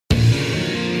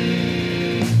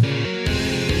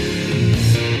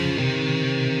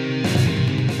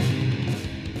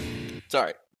It's all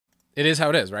right. It is how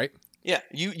it is, right? Yeah,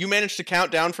 you managed to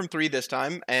count down from 3 this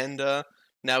time, and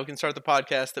now we can start the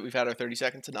podcast that we've had our 30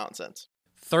 seconds of nonsense.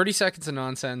 30 Seconds of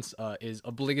Nonsense is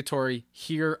obligatory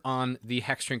here on the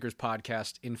Hexdrinkers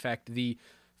podcast. In fact, the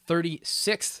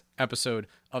 36th episode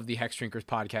of the Hexdrinkers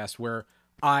podcast, where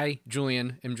I,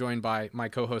 Julian, am joined by my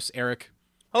co-hosts Eric.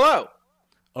 Hello.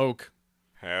 Oak.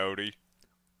 Howdy.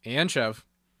 And Chev.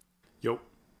 Yo.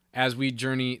 As we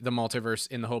journey the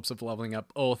multiverse in the hopes of leveling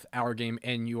up both our game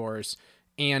and yours.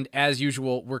 And as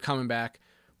usual, we're coming back.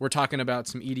 We're talking about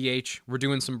some EDH. We're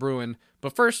doing some brewing.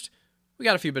 But first, we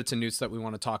got a few bits of news that we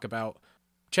want to talk about.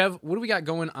 Chev, what do we got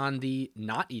going on the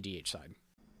not EDH side?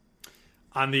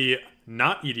 On the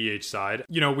not EDH side,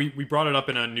 we brought it up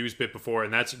in a news bit before,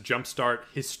 and that's Jumpstart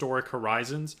Historic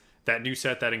Horizons, that new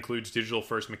set that includes digital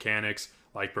first mechanics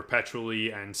like Perpetually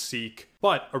and Seek.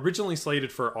 But originally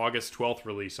slated for August 12th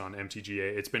release on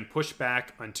MTGA, it's been pushed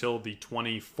back until the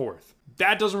 24th.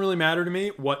 That doesn't really matter to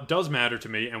me. What does matter to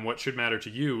me, and what should matter to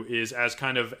you, is as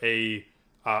kind of a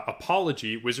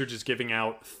apology, Wizards is giving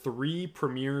out 3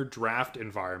 premier draft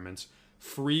environments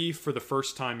free for the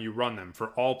first time you run them for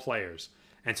all players.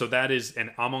 And so that is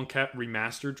an Amonkhet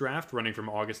Remastered draft running from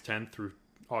August 10th through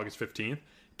August 15th,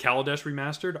 Kaladesh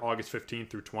Remastered August 15th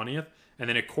through 20th, and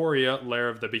then Ikoria Lair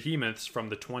of the Behemoths from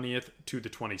the 20th to the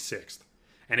 26th.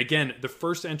 And again, the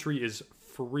first entry is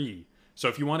free. So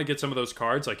if you want to get some of those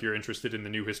cards, like you're interested in the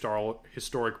new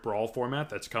historic Brawl format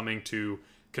that's coming to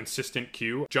consistent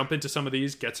queue, jump into some of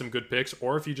these, get some good picks,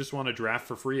 or if you just want to draft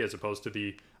for free as opposed to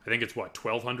the, I think it's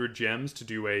 1,200 gems to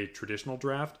do a traditional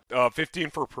draft?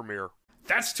 15 for Premier.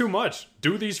 That's too much.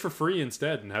 Do these for free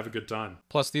instead and have a good time.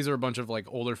 Plus, these are a bunch of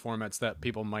older formats that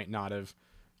people might not have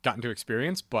gotten to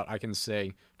experience, but I can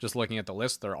say, just looking at the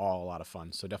list, they're all a lot of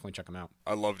fun, so definitely check them out.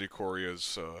 I loved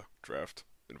Ikoria's draft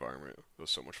environment. It was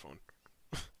so much fun.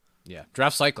 Yeah,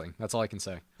 draft cycling, that's all I can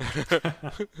say.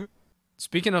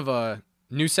 Speaking of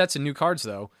new sets and new cards,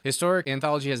 though, Historic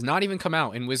Anthology has not even come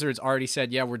out, and Wizards already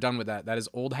said, yeah, we're done with that. That is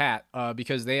old hat,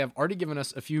 because they have already given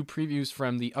us a few previews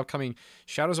from the upcoming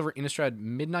Shadows over Innistrad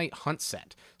Midnight Hunt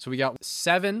set. So we got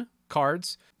 7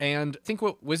 cards, and I think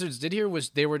what Wizards did here was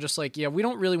they were just like, yeah, we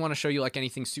don't really want to show you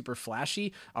anything super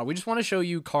flashy. We just want to show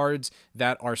you cards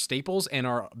that are staples and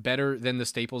are better than the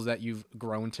staples that you've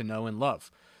grown to know and love.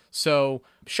 So,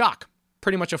 Shock.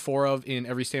 Pretty much a 4 of in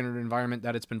every standard environment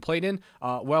that it's been played in.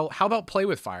 Well, how about Play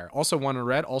with Fire? Also 1 in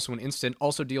red, also an instant,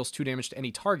 also deals 2 damage to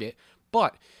any target.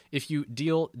 But if you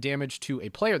deal damage to a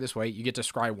player this way, you get to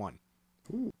scry 1.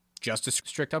 Ooh. Just a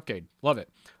strict upgrade. Love it.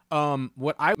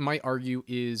 What I might argue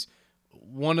is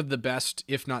one of the best,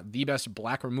 if not the best,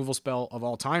 black removal spell of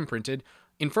all time printed,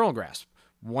 Infernal Grasp.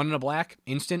 1 in a black,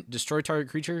 instant, destroy target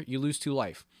creature, you lose 2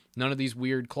 life. None of these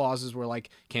weird clauses where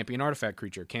can't be an artifact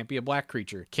creature, can't be a black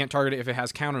creature, can't target it if it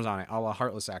has counters on it, a la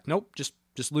Heartless Act. Nope, just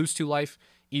lose 2 life,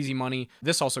 easy money.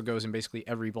 This also goes in basically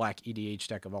every black EDH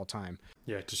deck of all time.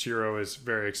 Yeah, Toshiro is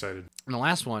very excited. And the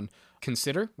last one,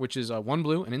 Consider, which is 1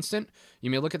 blue, an instant.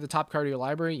 You may look at the top card of your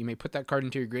library, you may put that card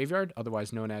into your graveyard,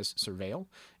 otherwise known as Surveil,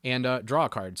 and draw a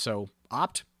card. So,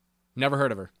 Opt, never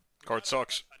heard of her. Card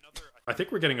sucks. I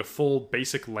think we're getting a full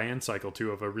basic land cycle,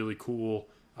 too, of a really cool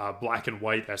black and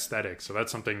white aesthetic, so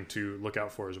that's something to look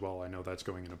out for as well. I know that's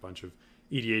going in a bunch of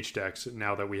EDH decks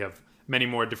now that we have many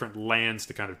more different lands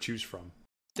to kind of choose from.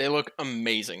 They look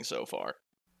amazing so far.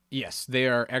 Yes, they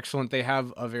are excellent. They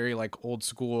have a very old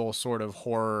school sort of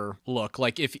horror look.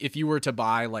 If you were to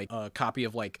buy a copy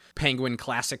of Penguin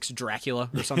Classics Dracula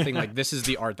or something, this is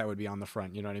the art that would be on the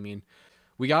front, you know what I mean?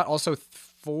 We got also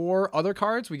 4 other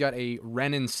cards. We got a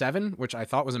Renin 7, which I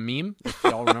thought was a meme. If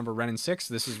y'all remember Renin 6,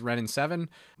 this is Renin 7.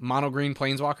 Mono green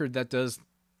Planeswalker that does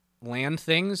land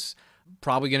things.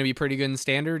 Probably going to be pretty good in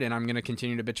Standard, and I'm going to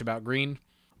continue to bitch about green.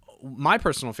 My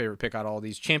personal favorite pick out of all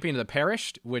these, Champion of the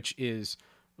Perished, which is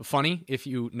funny if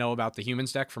you know about the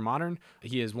Humans deck for Modern.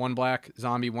 He is 1 black,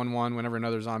 zombie, 1/1. Whenever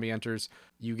another zombie enters,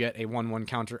 you get a 1/1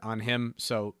 counter on him.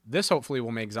 So this hopefully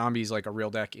will make zombies a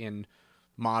real deck in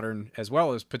Modern as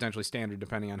well as potentially Standard,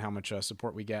 depending on how much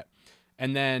support we get.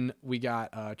 And then we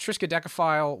got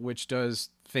Triskaidekaphile, which does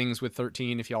things with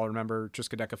 13, if y'all remember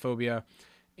Triskaidekaphobia,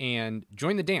 and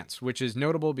Join the Dance, which is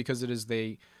notable because it's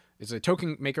a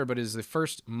token maker, but it is the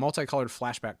first multicolored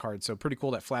flashback card. So pretty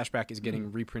cool that flashback is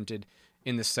getting reprinted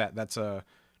in this set. That's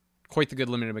quite the good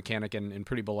limited mechanic and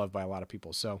pretty beloved by a lot of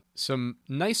people. So some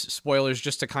nice spoilers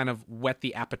just to kind of whet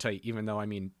the appetite, even though,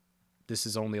 this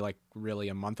is only really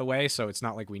a month away, so it's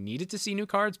not we needed to see new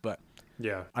cards, but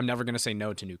yeah, I'm never going to say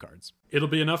no to new cards. It'll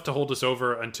be enough to hold us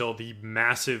over until the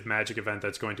massive Magic event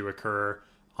that's going to occur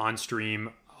on stream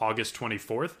August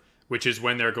 24th, which is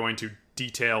when they're going to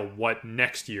detail what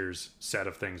next year's set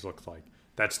of things look like.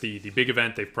 That's the big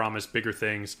event. They've promised bigger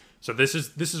things. So this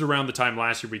is around the time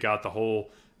last year we got the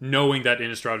whole knowing that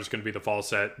Innistrad was going to be the fall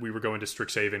set. We were going to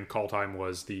Strixhaven. Call Time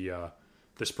was the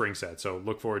spring set. So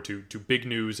look forward to big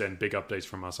news and big updates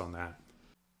from us on that.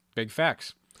 Big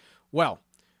facts. Well,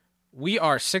 we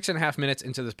are 6.5 minutes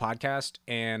into this podcast,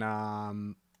 and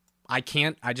I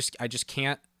just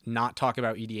can't not talk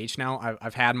about EDH now.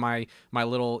 I've had my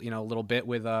little bit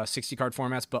with 60 card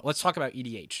formats, but let's talk about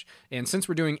EDH. And since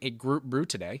we're doing a group brew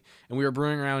today, and we are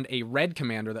brewing around a red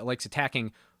commander that likes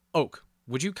attacking Oak,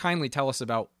 would you kindly tell us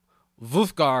about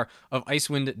WULFGAR of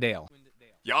ICEWIND Dale?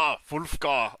 Yeah,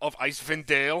 WULFGAR of ICEWIND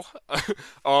Dale.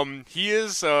 He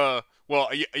is, well,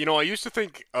 I used to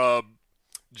think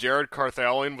Jared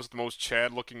Carthalion was the most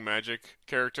Chad-looking Magic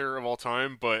character of all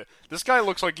time, but this guy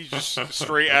looks like he's just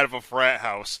straight out of a frat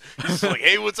house. He's just like,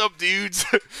 hey, what's up, dudes?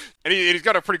 And he's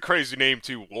got a pretty crazy name,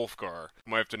 too, WULFGAR.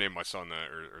 Might have to name my son that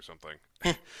or something.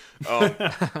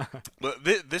 But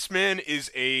this man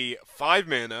is a 5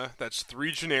 mana, that's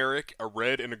 3 generic, a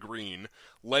red and a green,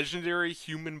 legendary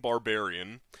human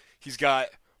barbarian. He's got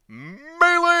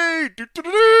melee!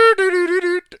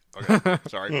 Okay,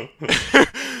 sorry.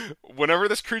 Whenever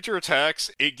this creature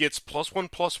attacks, it gets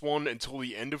 +1/+1 until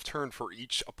the end of turn for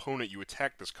each opponent you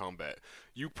attack this combat.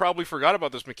 You probably forgot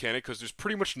about this mechanic because there's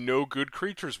pretty much no good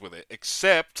creatures with it,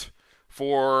 except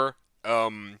for,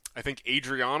 I think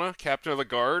Adriana, Captain of the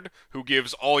Guard, who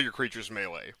gives all your creatures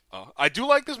melee. I do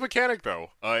like this mechanic,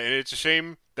 though, and it's a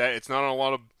shame that it's not on a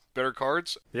lot of better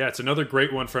cards. Yeah, it's another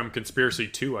great one from Conspiracy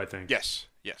 2, I think. Yes.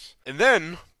 And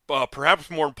then,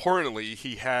 perhaps more importantly,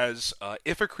 he has,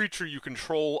 if a creature you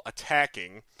control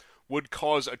attacking would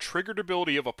cause a triggered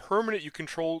ability of a permanent you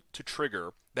control to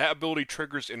trigger, that ability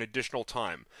triggers an additional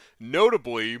time.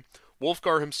 Notably,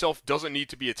 WULFGAR himself doesn't need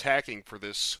to be attacking for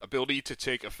this ability to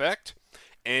take effect,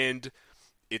 and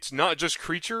it's not just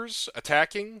creatures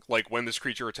attacking, like when this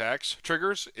creature attacks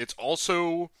triggers, it's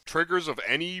also triggers of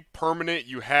any permanent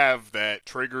you have that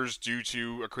triggers due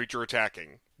to a creature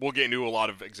attacking. We'll get into a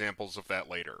lot of examples of that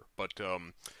later, but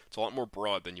it's a lot more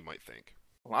broad than you might think.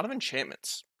 A lot of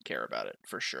enchantments care about it,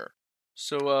 for sure.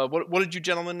 So what did you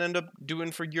gentlemen end up doing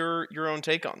for your own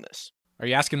take on this? Are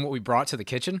you asking what we brought to the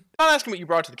kitchen? I'm not asking what you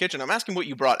brought to the kitchen. I'm asking what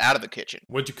you brought out of the kitchen.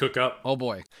 What'd you cook up? Oh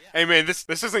boy. Hey man, this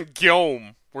isn't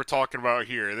Guillaume we're talking about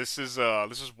here. This is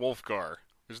WULFGAR.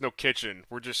 There's no kitchen.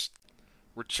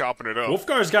 We're chopping it up.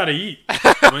 WULFGAR's got to eat.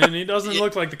 I mean, he doesn't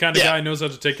look like the kind of guy who knows how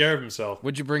to take care of himself.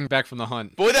 What'd you bring back from the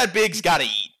hunt? Boy, that big's gotta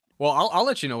eat. Well, I'll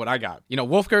let you know what I got.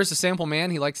 WULFGAR is a sample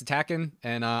man. He likes attacking,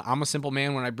 and I'm a simple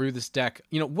man when I brew this deck.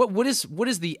 What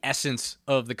is the essence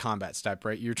of the combat step,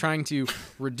 right? You're trying to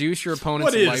reduce your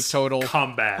opponent's life total.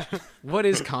 Combat? What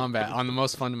is combat on the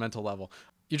most fundamental level?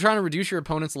 You're trying to reduce your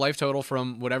opponent's life total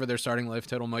from whatever their starting life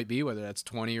total might be, whether that's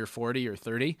 20 or 40 or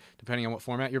 30, depending on what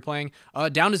format you're playing,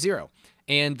 down to 0.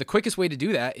 And the quickest way to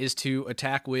do that is to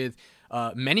attack with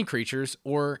many creatures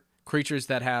or creatures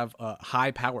that have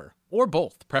high power, or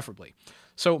both, preferably.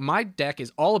 So my deck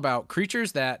is all about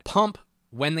creatures that pump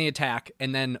when they attack,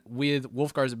 and then with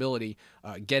WULFGAR's ability,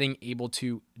 getting able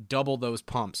to double those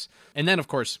pumps. And then, of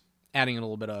course, adding in a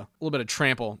little bit of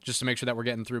trample just to make sure that we're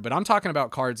getting through. But I'm talking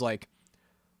about cards like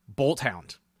Bolt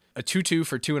Hound, a 2/2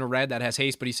 for 2 and a red that has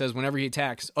haste, but he says whenever he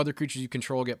attacks, other creatures you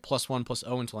control get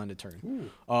 +1/+0 until end of turn.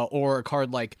 Or a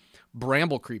card like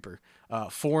Bramble Creeper,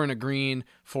 4 and a green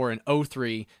for an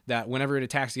 0/3 that whenever it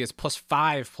attacks, it gets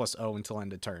 +5/+0 until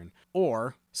end of turn.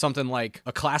 Or something like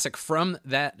a classic from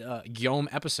that Guillaume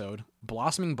episode,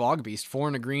 Blossoming Bog Beast, 4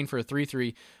 and a green for a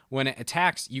 3/3. When it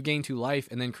attacks, you gain 2 life,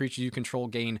 and then creatures you control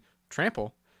gain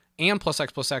trample. And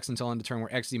 +X/+X until end of turn,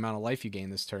 where X the amount of life you gain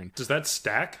this turn. Does that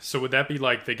stack? So would that be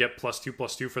like they get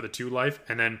 +2/+2 for the 2 life,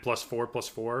 and then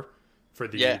 +4/+4 for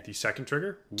the second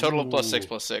trigger? Total of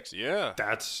 +6/+6. Yeah.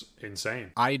 That's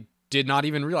insane. I did not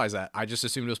even realize that. I just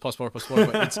assumed it was +4/+4,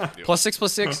 but it's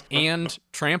 +6/+6 and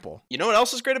trample. You know what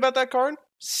else is great about that card?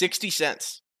 60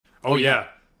 cents. Oh yeah.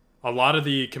 A lot of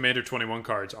the Commander 21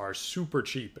 cards are super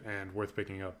cheap and worth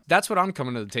picking up. That's what I'm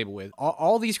coming to the table with.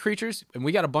 All these creatures, and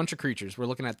we got a bunch of creatures. We're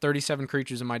looking at 37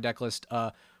 creatures in my deck list.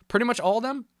 Pretty much all of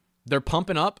them, they're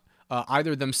pumping up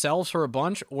either themselves for a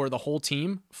bunch or the whole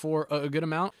team for a good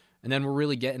amount. And then we're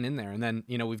really getting in there. And then,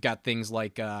 we've got things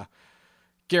like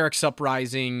Garrick's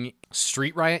Uprising,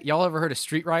 Street Riot. Y'all ever heard of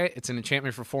Street Riot? It's an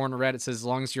enchantment for 4 and a red. It says as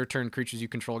long as your turn, creatures you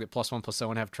control get +1/+0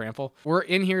 and have trample. We're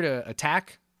in here to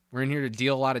attack. We're in here to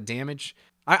deal a lot of damage.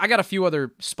 I got a few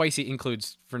other spicy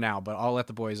includes for now, but I'll let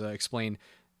the boys explain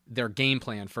their game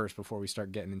plan first before we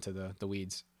start getting into the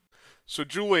weeds. So,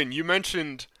 Julian, you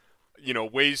mentioned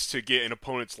ways to get an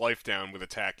opponent's life down with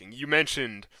attacking. You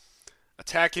mentioned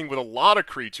attacking with a lot of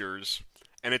creatures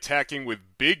and attacking with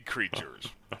big creatures.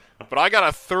 But I got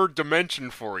a third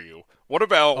dimension for you. What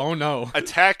about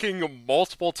attacking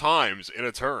multiple times in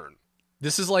a turn?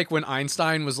 This is like when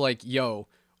Einstein was like, yo,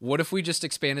 what if we just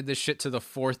expanded this shit to the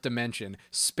fourth dimension?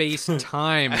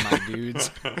 Space-time, my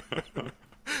dudes.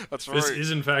 That's right. This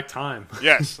is, in fact, time.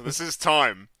 Yes, this is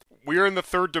time. We are in the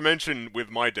third dimension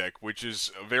with my deck, which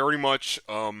is very much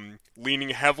leaning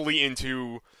heavily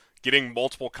into getting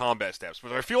multiple combat steps.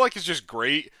 But I feel like it's just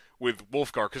great with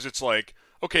WULFGAR, because it's like,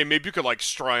 okay, maybe you could like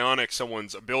Strionic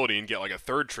someone's ability and get like a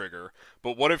third trigger,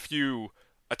 but what if you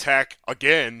attack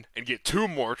again and get 2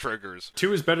 more triggers?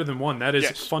 2 is better than 1. That is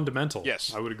fundamental.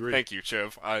 Yes. I would agree. Thank you,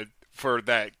 Chev, for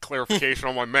that clarification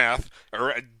on my math,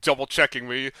 or double-checking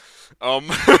me.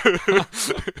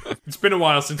 It's been a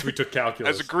while since we took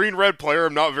calculus. As a green-red player,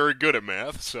 I'm not very good at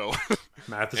math, so...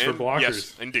 Math is for blockers.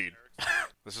 Yes, indeed.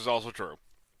 This is also true.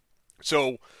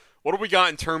 So, what do we got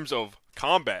in terms of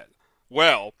combat?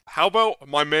 Well, how about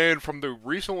my man from the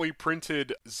recently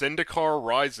printed Zendikar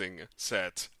Rising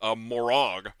set,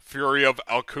 Morag, Fury of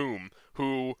Alkum,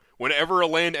 who, whenever a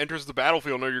land enters the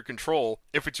battlefield under your control,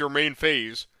 if it's your main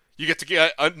phase, you get to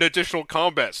get an additional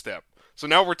combat step. So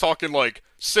now we're talking like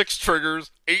 6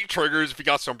 triggers, 8 triggers if you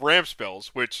got some ramp spells,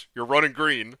 which you're running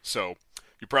green, so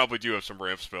you probably do have some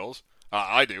ramp spells.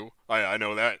 I do. I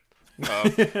know that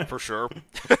for sure.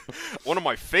 One of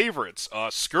my favorites,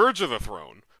 Scourge of the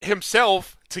Throne.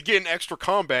 Himself, to get an extra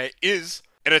combat, is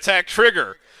an attack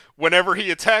trigger. Whenever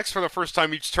he attacks for the first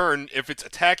time each turn, if it's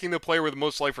attacking the player with the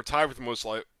most life or tied with the most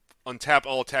life, untap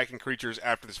all attacking creatures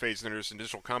after this phase, and then there's an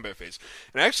additional combat phase.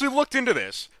 And I actually looked into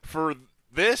this for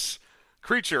this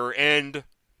creature and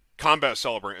Combat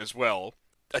Celebrant as well.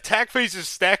 Attack phases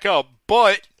stack up,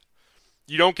 but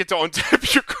you don't get to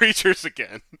untap your creatures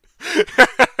again.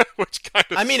 Which kind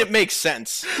of it makes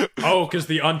sense. Oh, because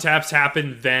the untaps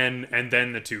happen then, and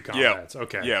then the 2 combats. Yeah.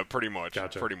 Okay. Yeah, pretty much.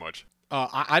 Gotcha. Pretty much.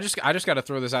 I just got to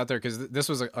throw this out there because this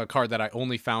was a card that I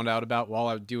only found out about while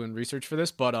I was doing research for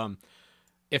this. But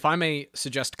if I may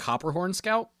suggest Copperhorn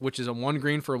Scout, which is a 1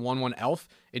 green for a 1/1 elf,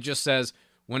 it just says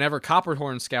whenever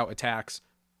Copperhorn Scout attacks,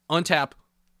 untap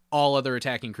all other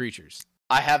attacking creatures.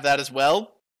 I have that as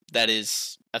well.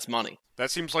 That's money. That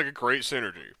seems like a great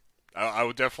synergy. I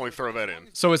would definitely throw that in.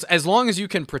 So it's as long as you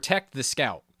can protect the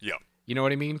scout. Yeah. You know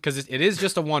what I mean? Because it is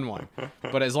just a 1/1.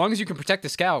 But as long as you can protect the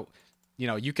scout,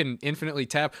 you can infinitely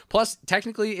tap. Plus,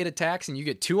 technically, it attacks and you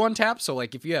get 2 on tap. So,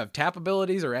 like, if you have tap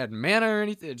abilities or add mana or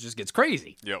anything, it just gets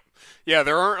crazy. Yep. Yeah,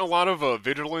 there aren't a lot of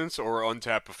vigilance or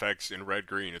untap effects in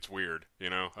red-green. It's weird, I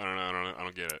don't know. I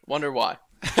don't get it. Wonder why.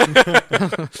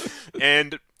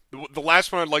 And the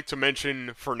last one I'd like to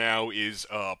mention for now is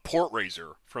Port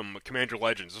Razor from Commander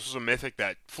Legends. This was a mythic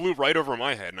that flew right over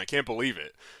my head, and I can't believe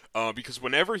it. Because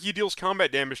whenever he deals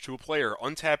combat damage to a player,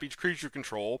 untap each creature you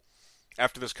control.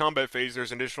 After this combat phase,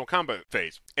 there's an additional combat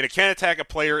phase. And it can't attack a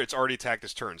player it's already attacked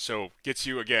this turn. So gets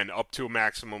you, again, up to a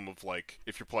maximum of, like,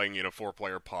 if you're playing in a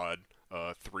 4-player pod,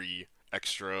 3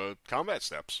 extra combat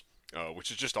steps. Which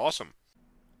is just awesome.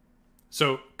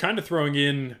 So, kind of throwing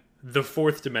in the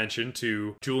 4th dimension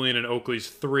to Julian and Oakley's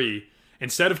 3,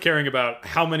 instead of caring about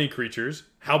how many creatures,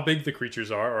 how big the creatures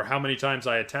are, or how many times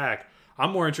I attack,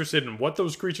 I'm more interested in what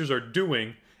those creatures are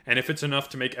doing and if it's enough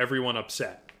to make everyone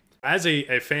upset. As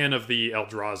a fan of the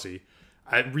Eldrazi,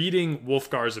 at reading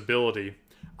WULFGAR's ability,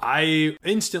 I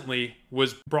instantly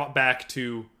was brought back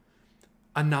to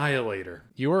Annihilator.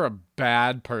 You are a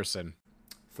bad person.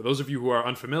 For those of you who are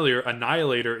unfamiliar,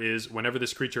 Annihilator is whenever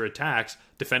this creature attacks,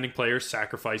 defending player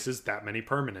sacrifices that many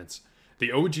permanents.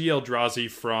 The OG Eldrazi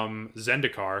from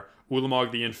Zendikar,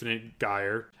 Ulamog the Infinite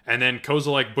Gyre, and then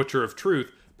Kozilek Butcher of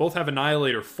Truth both have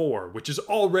Annihilator 4, which is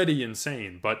already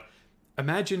insane, but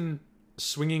imagine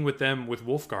swinging with them with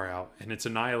WULFGAR out, and it's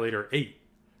Annihilator 8.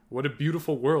 What a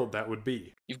beautiful world that would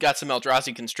be. You've got some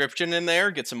Eldrazi Conscription in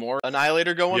there, get some more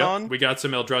Annihilator going on. We got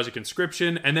some Eldrazi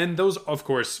Conscription, and then those, of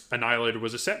course, Annihilator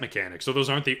was a set mechanic, so those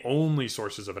aren't the only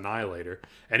sources of Annihilator.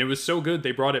 And it was so good,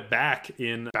 they brought it back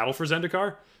in Battle for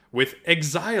Zendikar with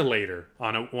Exilator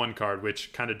on one card,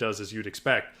 which kind of does as you'd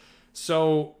expect.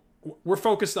 So we're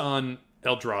focused on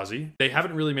Eldrazi. They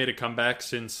haven't really made a comeback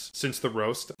since the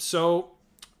roast, so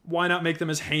why not make them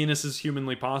as heinous as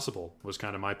humanly possible, was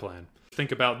kind of my plan.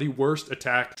 Think about the worst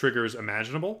attack triggers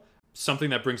imaginable. Something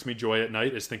that brings me joy at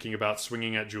night is thinking about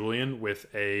swinging at Julian with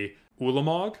a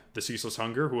Ulamog, the Ceaseless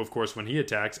Hunger, who, of course, when he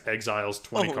attacks, exiles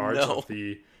 20 cards of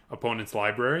the opponent's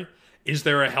library. Is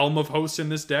there a Helm of Hosts in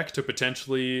this deck to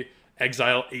potentially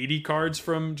exile 80 cards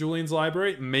from Julian's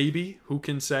library? Maybe. Who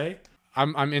can say?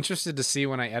 I'm interested to see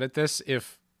when I edit this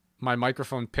if My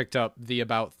microphone picked up the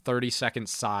about 30-second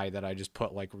sigh that I just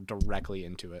put like directly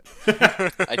into it.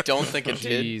 I don't think it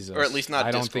did, Jesus. or at least not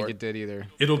I don't Discord. think it did either.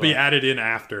 It'll be added in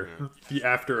after the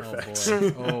after effects.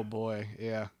 Oh boy,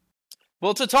 yeah.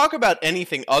 Well, to talk about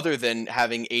anything other than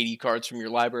having 80 cards from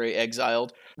your library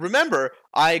exiled, remember,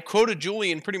 I quoted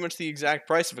Julian pretty much the exact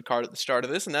price of a card at the start of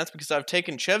this, and that's because I've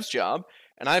taken Chev's job,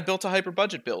 and I built a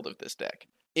hyper-budget build of this deck.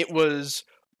 It was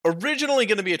originally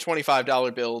going to be a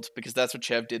 $25 build, because that's what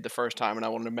Chev did the first time, and I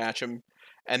wanted to match him.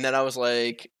 And then I was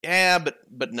like, yeah,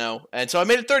 but no. And so I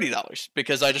made it $30,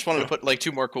 because I just wanted to put like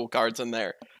 2 more cool cards in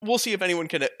there. We'll see if anyone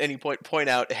can at any point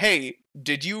out, hey,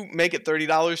 did you make it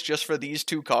 $30 just for these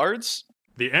 2 cards?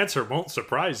 The answer won't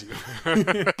surprise you.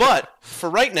 But for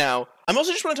right now, I'm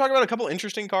also just want to talk about a couple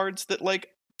interesting cards that like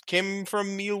came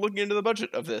from me looking into the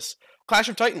budget of this. Clash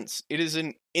of Titans. It is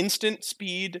an instant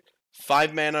speed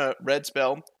 5-mana red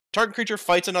spell. Target creature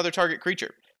fights another target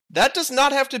creature. That does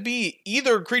not have to be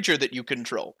either creature that you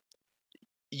control.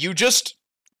 You just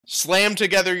slam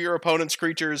together your opponent's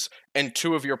creatures and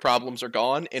 2 of your problems are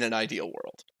gone in an ideal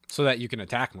world. So that you can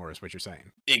attack more is what you're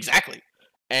saying. Exactly.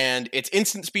 And it's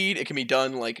instant speed. It can be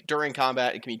done like during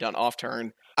combat. It can be done off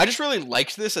turn. I just really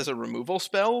liked this as a removal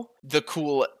spell. The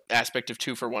cool aspect of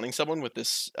 2 for wanting someone with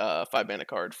this 5-mana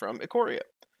card from Ikoria.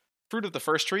 Fruit of the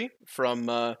First Tree from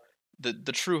the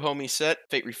True Homie set,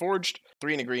 Fate Reforged,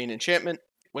 3 and a green enchantment.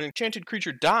 When an enchanted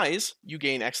creature dies, you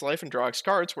gain X life and draw X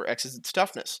cards, where X is its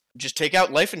toughness. Just take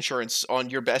out life insurance on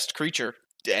your best creature,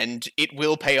 and it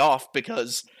will pay off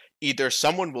because either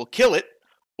someone will kill it,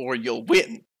 or you'll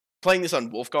win. Playing this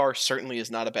on WULFGAR certainly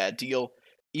is not a bad deal.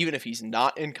 Even if he's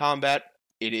not in combat,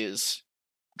 it is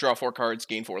draw 4 cards,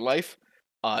 gain 4 life.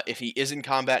 If he is in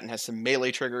combat and has some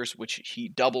melee triggers, which he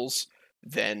doubles,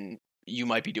 then you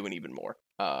might be doing even more,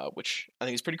 which I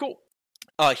think is pretty cool.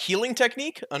 Healing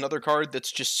Technique, another card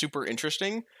that's just super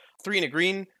interesting. 3 and a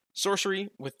green, sorcery,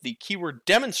 with the keyword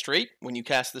Demonstrate. When you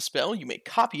cast the spell, you may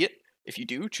copy it. If you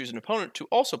do, choose an opponent to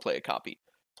also play a copy.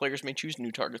 Players may choose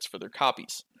new targets for their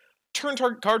copies. Turn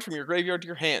target card from your graveyard to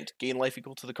your hand. Gain life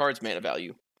equal to the card's mana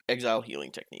value. Exile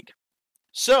Healing Technique.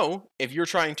 So, if you're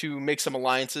trying to make some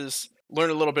alliances, learn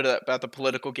a little bit about the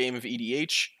political game of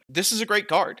EDH, this is a great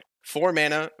card. 4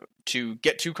 mana to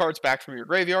get 2 cards back from your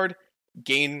graveyard,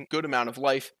 gain good amount of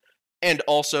life, and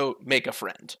also make a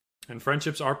friend. And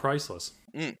friendships are priceless.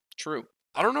 True.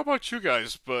 I don't know about you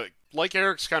guys, but like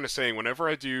Eric's kind of saying, whenever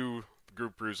I do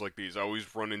group brews like these, I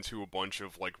always run into a bunch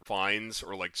of like finds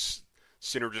or like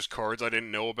synergist cards I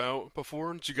didn't know about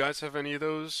before. Do you guys have any of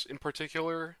those in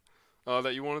particular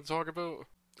that you wanted to talk about?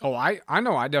 Oh, I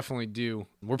know I definitely do.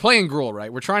 We're playing Gruul,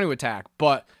 right? We're trying to attack,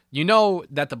 but you know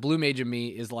that the blue mage in me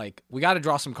is like, we got to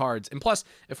draw some cards. And plus,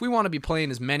 if we want to be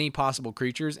playing as many possible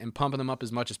creatures and pumping them up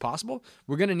as much as possible,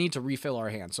 we're going to need to refill our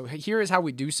hand. So here is how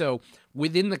we do so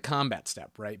within the combat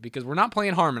step, right? Because we're not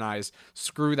playing Harmonize.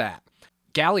 Screw that.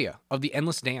 Gallia of the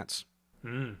Endless Dance.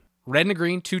 Red and a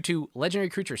green, 2/2, legendary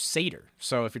creature, Satyr.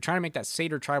 So if you're trying to make that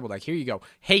Satyr tribal deck, here you go.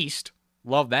 Haste.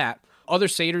 Love that. Other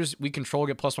Satyrs we control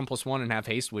get +1/+1 and have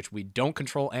haste, which we don't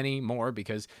control anymore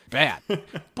because bad.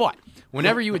 But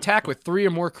whenever you attack with 3 or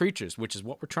more creatures, which is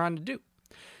what we're trying to do,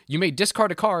 you may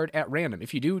discard a card at random.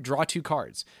 If you do, draw 2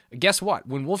 cards. Guess what?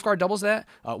 When WULFGAR doubles that,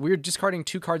 we're discarding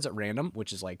 2 cards at random,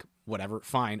 which is like, whatever,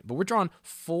 fine. But we're drawing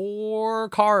 4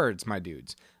 cards, my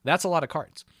dudes. That's a lot of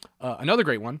cards. Another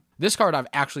great one. This card I've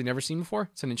actually never seen before.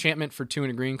 It's an enchantment for 2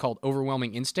 and a green called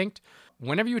Overwhelming Instinct.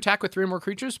 Whenever you attack with 3 or more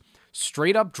creatures,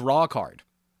 straight up draw a card.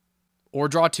 Or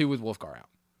draw 2 with WULFGAR out.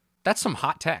 That's some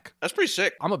hot tech. That's pretty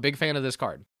sick. I'm a big fan of this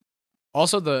card.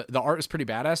 Also, the art is pretty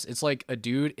badass. It's like a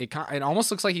dude. It almost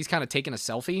looks like he's kind of taking a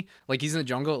selfie. Like he's in the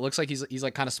jungle. It looks like he's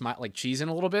like kind of like cheesing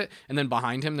a little bit. And then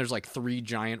behind him, there's like 3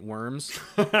 giant worms.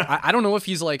 I don't know if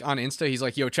he's like on Insta. He's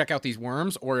like, yo, check out these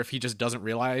worms. Or if he just doesn't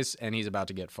realize and he's about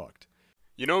to get fucked.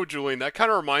 You know, Julian, that kind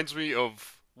of reminds me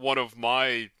of one of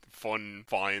my fun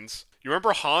finds. You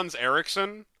remember Hans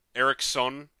Eriksson? Eric's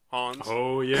son, Hans?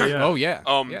 Oh, yeah, yeah. Oh,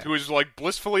 yeah. Who was like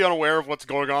blissfully unaware of what's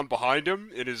going on behind him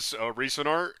in his recent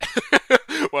art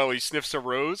while he sniffs a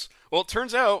rose. Well, it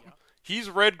turns out he's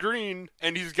red-green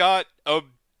and he's got a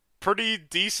pretty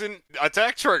decent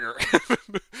attack trigger.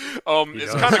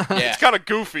 It's kind of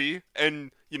goofy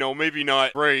and, you know, maybe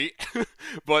not great,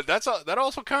 but that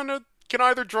also kind of can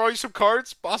either draw you some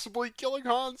cards, possibly killing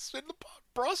Hans in the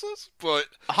process, but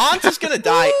Hans is gonna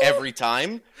die every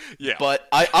time. Yeah. But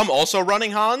I'm also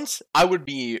running Hans. I would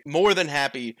be more than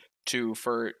happy to,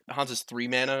 for Hans's 3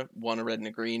 mana, 1 a red and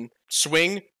a green,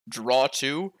 swing, draw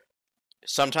 2.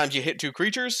 Sometimes you hit 2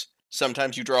 creatures,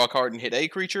 sometimes you draw a card and hit a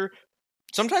creature.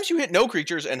 Sometimes you hit no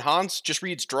creatures, and Hans just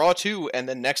reads draw 2, and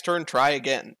then next turn try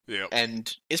again. Yeah.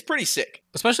 And it's pretty sick.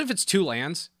 Especially if it's 2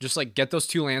 lands. Just like get those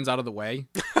 2 lands out of the way.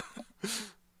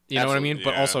 You know what I mean? Absolutely,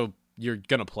 But yeah. also, you're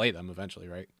going to play them eventually,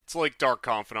 right? It's like Dark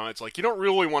Confidant. It's like you don't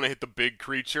really want to hit the big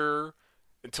creature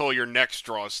until your next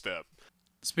draw step.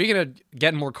 Speaking of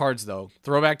getting more cards, though,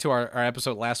 throwback to our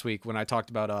episode last week when I talked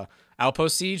about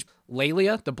Outpost Siege.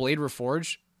 Lelia, the Blade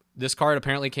Reforged. This card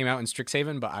apparently came out in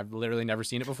Strixhaven, but I've literally never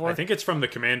seen it before. I think it's from the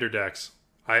Commander decks.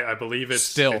 I believe it's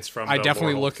Still, it's from I the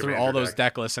definitely Lordhold looked through all Commander those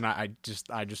deck lists, and I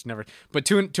just never. But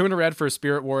two in a red for a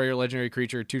Spirit Warrior legendary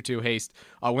creature, 2/2 haste.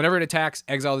 Whenever it attacks,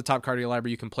 exile the top card of your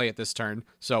library. You can play it this turn.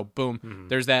 So boom,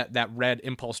 there's that red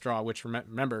impulse draw. Which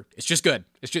remember, it's just good.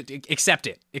 It's just accept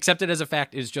it. Accept it as a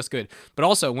fact. It's just good. But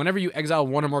also, whenever you exile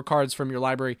one or more cards from your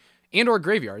library and or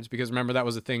graveyards, because remember that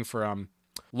was a thing for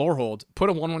Lorehold, put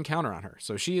a 1/1 counter on her.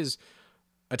 So she is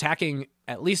attacking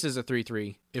at least as a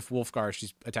 3/3. If WULFGAR,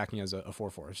 she's attacking as a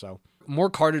 4/4. So more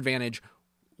card advantage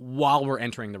while we're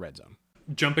entering the red zone.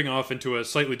 Jumping off into a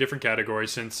slightly different category,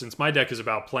 since my deck is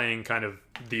about playing kind of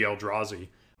the Eldrazi,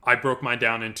 I broke mine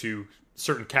down into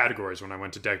certain categories when I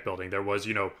went to deck building. There was,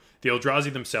 the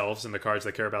Eldrazi themselves and the cards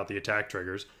that care about the attack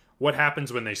triggers, what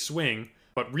happens when they swing,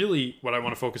 but really what I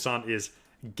want to focus on is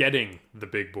getting the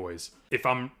big boys. If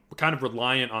I'm kind of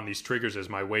reliant on these triggers as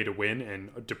my way to win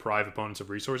and deprive opponents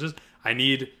of resources, I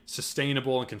need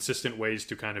sustainable and consistent ways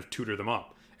to kind of tutor them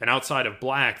up. And outside of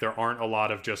black, there aren't a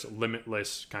lot of just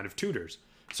limitless kind of tutors.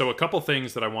 So a couple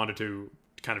things that I wanted to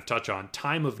kind of touch on.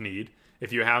 Time of Need,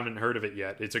 if you haven't heard of it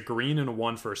yet, it's a green and a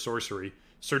 1 for a sorcery.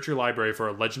 Search your library for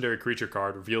a legendary creature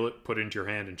card, reveal it, put it into your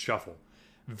hand, and shuffle.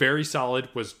 Very solid,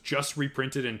 was just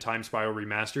reprinted in Time Spiral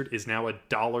Remastered, is now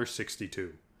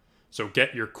 $1.62. So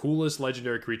get your coolest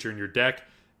legendary creature in your deck,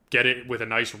 get it with a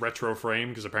nice retro frame,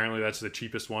 because apparently that's the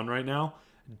cheapest one right now,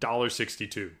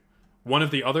 $1.62. One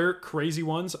of the other crazy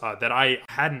ones that I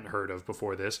hadn't heard of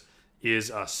before this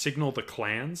is Signal the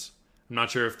Clans. I'm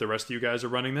not sure if the rest of you guys are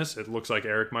running this. It looks like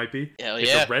Eric might be. Hell It's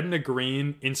yeah. a red and a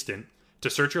green instant. To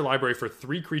search your library for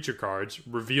 3 creature cards,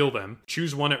 reveal them,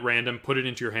 choose one at random, put it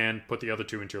into your hand, put the other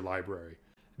 2 into your library.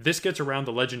 This gets around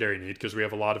the legendary need because we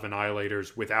have a lot of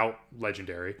Annihilators without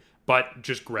legendary, but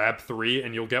just grab 3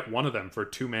 and you'll get one of them for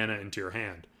 2 mana into your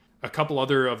hand. A couple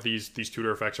other of these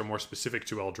tutor effects are more specific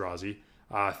to Eldrazi.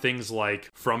 Things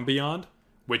like From Beyond,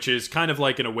 which is kind of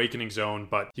like an Awakening Zone,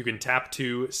 but you can tap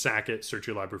 2, sack it, search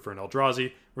your library for an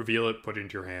Eldrazi, reveal it, put it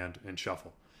into your hand, and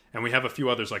shuffle. And we have a few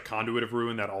others like Conduit of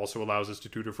Ruin that also allows us to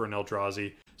tutor for an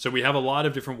Eldrazi. So we have a lot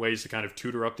of different ways to kind of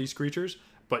tutor up these creatures.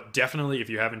 But definitely, if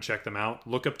you haven't checked them out,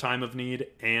 look up Time of Need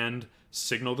and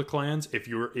Signal the Clans if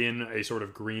you're in a sort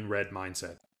of green-red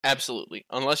mindset. Absolutely.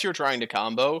 Unless you're trying to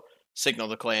combo, Signal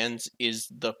the Clans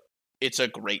it's a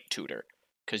great tutor.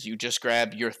 Because you just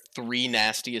grab your 3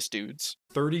 nastiest dudes.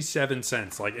 37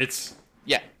 cents. Like, it's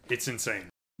insane.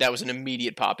 That was an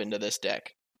immediate pop into this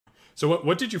deck. So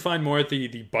what did you find more at the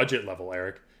budget level,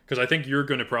 Eric? Because I think you're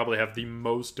going to probably have the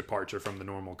most departure from the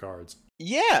normal cards.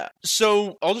 Yeah,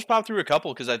 so I'll just pop through a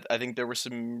couple because I think there was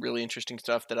some really interesting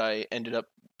stuff that I ended up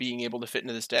being able to fit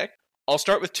into this deck. I'll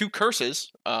start with 2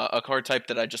 Curses, a card type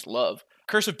that I just love.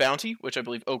 Curse of Bounty, which I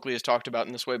believe Oakley has talked about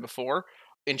in this way before.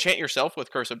 Enchant yourself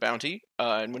with Curse of Bounty,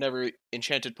 and whenever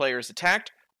enchanted player is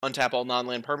attacked, untap all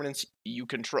non-land permanents you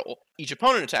control. Each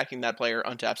opponent attacking that player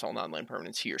untaps all non-land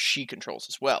permanents he or she controls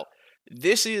as well.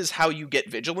 This is how you get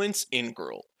Vigilance in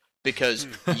Gruul, because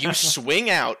you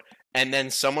swing out, and then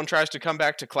someone tries to come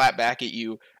back to clap back at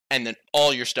you, and then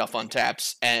all your stuff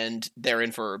untaps, and they're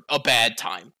in for a bad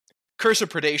time. Curse of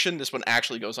Predation, this one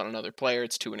actually goes on another player,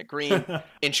 it's 2 and a green.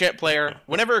 Enchant player,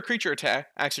 whenever a creature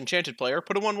attacks enchanted player,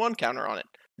 put a 1/1 counter on it.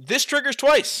 This triggers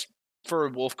twice for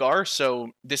WULFGAR,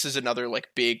 so this is another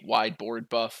big wide board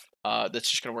buff that's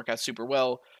just going to work out super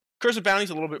well. Curse of Bounty is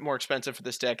a little bit more expensive for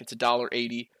this deck, it's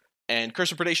 $1.80, and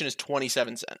Curse of Predation is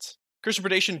 27 cents. Curse of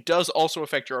Predation does also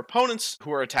affect your opponents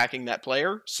who are attacking that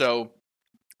player, so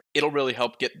it'll really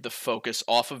help get the focus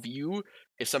off of you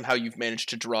if somehow you've managed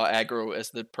to draw aggro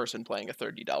as the person playing a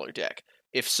 $30 deck.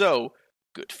 If so,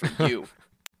 good for you.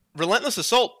 Relentless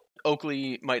Assault,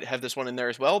 Oakley might have this one in there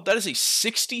as well. That is a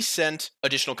 60-cent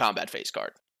additional combat phase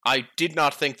card. I did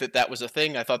not think that was a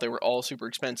thing. I thought they were all super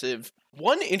expensive.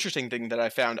 One interesting thing that I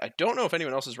found, I don't know if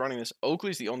anyone else is running this.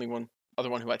 Oakley's the only other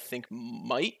one who I think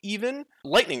might even.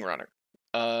 Lightning Runner.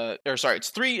 It's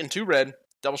 3 and 2 red,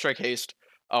 double strike haste.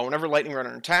 Whenever Lightning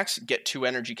Runner attacks, get 2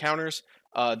 energy counters.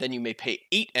 Then you may pay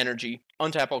 8 energy,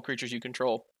 untap all creatures you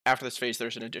control. After this phase,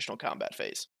 there's an additional combat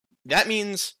phase. That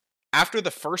means after the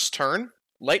first turn,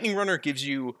 Lightning Runner gives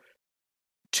you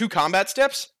 2 combat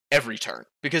steps every turn.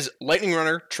 Because Lightning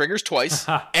Runner triggers twice,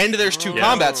 and there's 2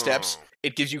 combat steps.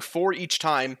 It gives you 4 each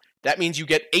time. That means you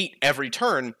get 8 every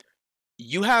turn.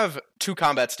 You have 2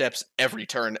 combat steps every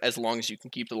turn as long as you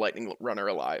can keep the Lightning Runner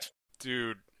alive.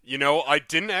 Dude, I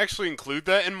didn't actually include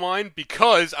that in mine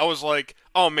because I was like,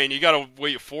 oh man, you gotta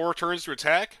wait 4 turns to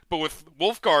attack? But with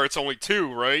WULFGAR, it's only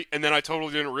 2, right? And then I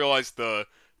totally didn't realize the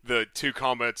 2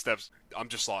 combat steps. I'm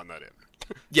just slotting that in.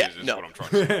 Yeah, is no. what I'm trying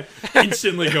to say.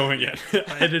 Instantly going in.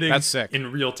 Editing That's sick.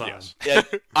 in real time. Yes. Yeah,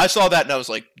 I saw that and I was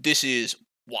like, this is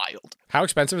wild. How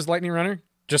expensive is Lightning Runner?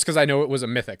 Just because I know it was a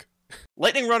mythic.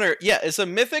 Lightning Runner, yeah, it's a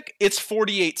mythic. It's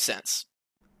 48 cents.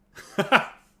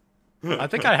 I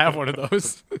think I have one of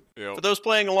those. Yep. For those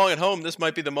playing along at home, this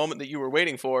might be the moment that you were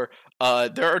waiting for.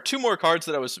 There are 2 more cards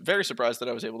that I was very surprised that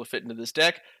I was able to fit into this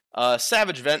deck.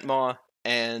 Savage Ventmaw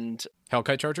and...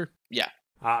 Hellkite Charger? Yeah.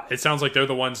 It sounds like they're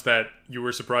the ones that you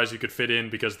were surprised you could fit in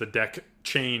because the deck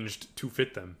changed to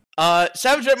fit them.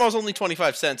 Savage Ventmaw is only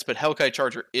 25 cents, but Hellkite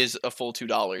Charger is a full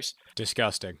 $2.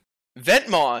 Disgusting.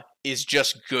 Ventmaw is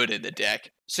just good in the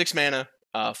deck. 6 mana,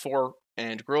 4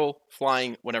 and Gruul,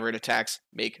 flying whenever it attacks,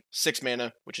 make 6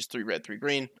 mana, which is 3 red, 3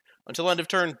 green. Until end of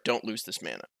turn, don't lose this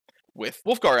mana. With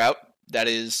WULFGAR out, that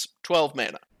is 12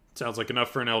 mana. Sounds like enough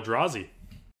for an Eldrazi.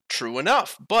 True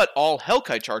enough, but all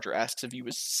Hellkite Charger asks of you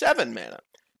is 7 mana.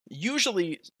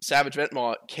 Usually, Savage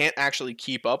Ventmaw can't actually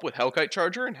keep up with Hellkite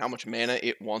Charger and how much mana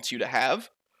it wants you to have.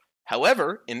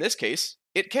 However, in this case,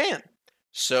 it can.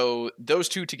 So those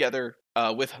 2 together,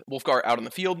 with WULFGAR out on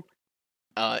the field,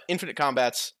 infinite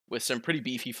combats with some pretty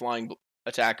beefy flying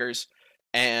attackers,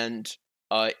 and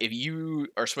if you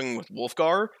are swinging with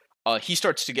WULFGAR, he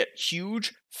starts to get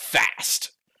huge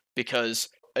fast, because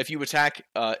if you attack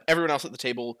everyone else at the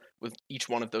table with each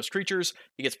one of those creatures,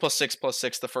 he gets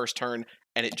 +6/+6 the first turn,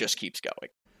 and it just keeps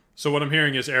going. So what I'm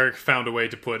hearing is Eric found a way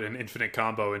to put an infinite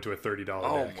combo into a $30 deck.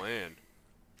 Oh man,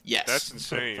 Yes. that's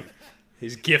insane.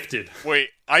 He's gifted. Wait,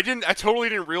 I totally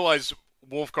didn't realize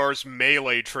WULFGAR's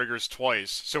melee triggers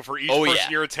twice. So for each person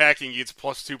you're attacking, he gets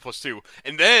 +2/+2.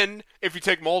 And then, if you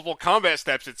take multiple combat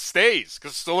steps, it stays,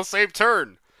 because it's still the same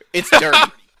turn. It's dirty.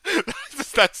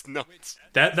 That's nuts.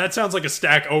 That sounds like a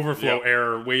Stack Overflow Yep.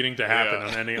 error waiting to happen Yeah.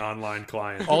 on any online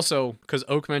client. Also, because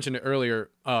Oak mentioned it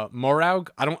earlier, Moraug,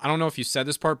 I don't know if you said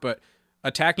this part, but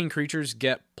attacking creatures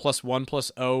get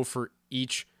 +1/+0 for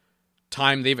each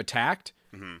time they've attacked.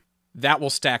 Mm-hmm. That will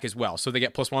stack as well. So they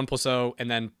get +1/+0,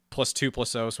 and then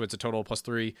 +2/+0, so it's a total of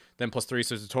 +3, then +3,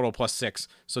 so it's a total of +6.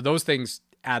 So those things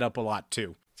add up a lot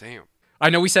too. Damn. I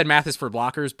know we said math is for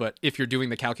blockers, but if you're doing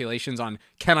the calculations on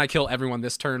can I kill everyone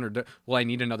this turn, or will I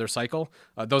need another cycle,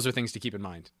 those are things to keep in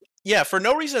mind. Yeah, for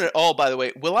no reason at all, by the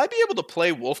way, will I be able to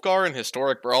play WULFGAR in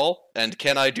Historic Brawl? And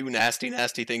can I do nasty,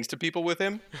 nasty things to people with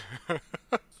him?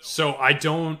 So I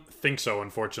don't think so,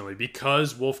 unfortunately,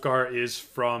 because WULFGAR is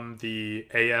from the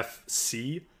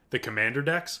AFC, the Commander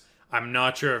decks. I'm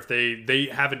not sure if they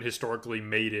haven't historically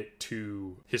made it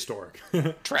to Historic.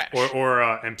 Trash. or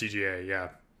MTGA, yeah.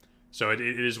 So it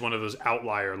is one of those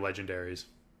outlier legendaries.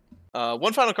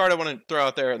 One final card I want to throw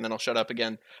out there, and then I'll shut up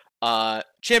again.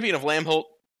 Champion of Lambholt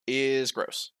is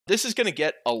gross. This is going to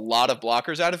get a lot of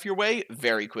blockers out of your way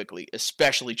very quickly,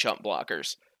 especially chump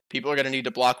blockers. People are going to need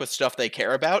to block with stuff they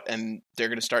care about, and they're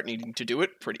going to start needing to do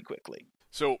it pretty quickly.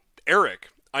 So, Eric,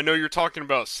 I know you're talking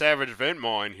about Savage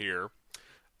Ventmaw in here.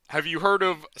 Have you heard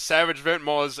of Savage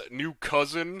Ventmaw's new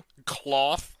cousin,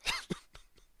 Cloth?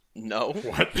 No.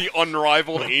 What? The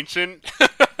unrivaled ancient?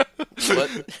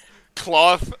 What?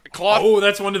 Cloth. Oh,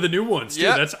 that's one of the new ones, too.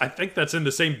 Yeah. I think that's in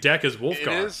the same deck as WULFGAR.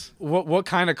 It is. What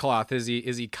kind of cloth is he?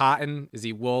 Is he cotton? Is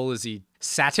he wool? Is he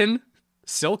satin?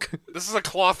 Silk? This is a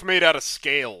cloth made out of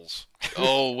scales.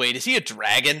 Oh, wait, is he a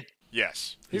dragon?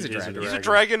 Yes. He's a He is dragon. He's a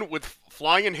dragon with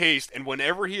flying and haste, and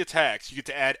whenever he attacks, you get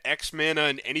to add X mana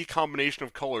in any combination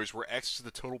of colors where X is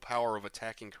the total power of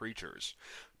attacking creatures.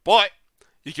 But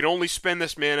you can only spend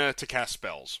this mana to cast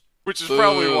spells. Which is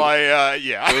probably why,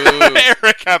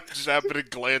 Eric just happened to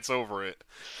glance over it.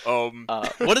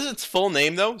 What is its full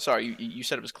name, though? Sorry, you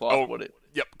said it was Cloth.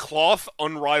 Yep, Cloth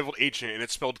Unrivaled Ancient, and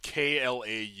it's spelled Klauth.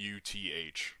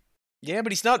 Yeah,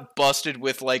 but he's not busted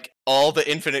with, like, all the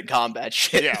infinite combat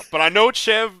shit. Yeah, but I know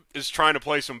Chev is trying to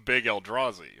play some big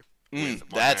Eldrazi.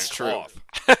 with my That's man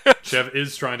true. Cloth. Chev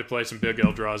is trying to play some big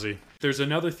Eldrazi. There's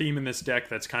another theme in this deck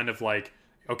that's kind of like,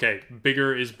 okay,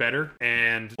 bigger is better,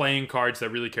 and playing cards that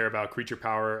really care about creature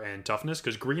power and toughness,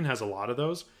 because green has a lot of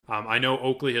those. I know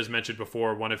Oakley has mentioned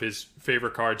before one of his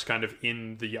favorite cards kind of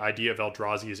in the idea of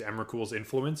Eldrazi is Emrakul's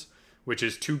Influence, which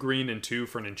is 2 green and 2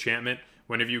 for an enchantment.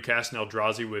 Whenever you cast an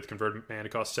Eldrazi with converted mana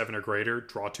cost 7 or greater,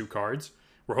 draw 2 cards.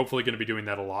 We're hopefully going to be doing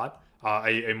that a lot.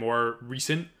 A more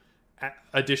recent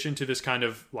addition to this kind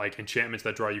of like enchantments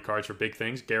that draw you cards for big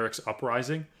things, Garrick's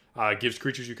Uprising gives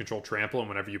creatures you control trample, and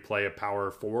whenever you play a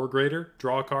power 4 or greater,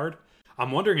 draw a card.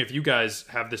 I'm wondering if you guys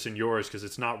have this in yours, because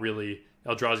it's not really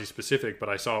Eldrazi specific, but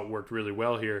I saw it worked really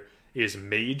well here, is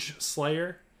Mage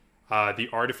Slayer. The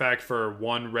artifact for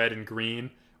 1 red and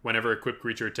green. Whenever equipped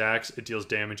creature attacks, it deals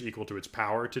damage equal to its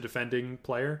power to defending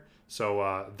player.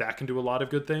 So that can do a lot of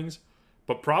good things.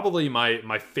 But probably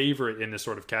my favorite in this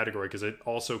sort of category, because it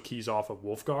also keys off of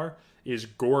Wulfgar, is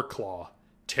Goreclaw,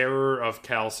 Terror of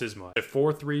Kal Sisma. A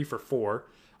 4/3 for 4.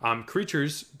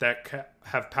 Creatures that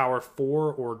have power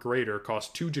 4 or greater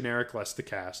cost 2 generic less to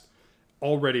cast.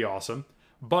 Already awesome.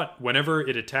 But whenever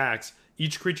it attacks,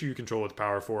 each creature you control with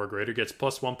power 4 or greater gets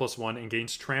 +1/+1 and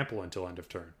gains trample until end of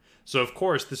turn. So of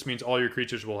course, this means all your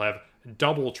creatures will have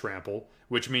double trample,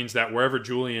 which means that wherever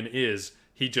Julian is,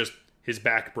 his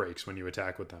back breaks when you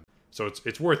attack with them. So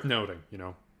it's worth noting, you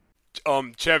know.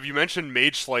 Chev, you mentioned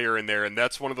Mage Slayer in there, and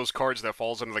that's one of those cards that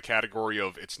falls into the category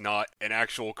of it's not an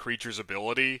actual creature's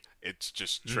ability, it's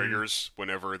just triggers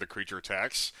whenever the creature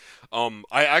attacks.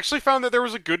 I actually found that there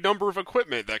was a good number of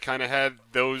equipment that kind of had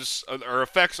those, or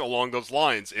effects along those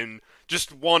lines, and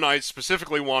just one I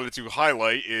specifically wanted to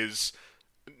highlight is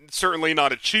certainly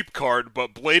not a cheap card,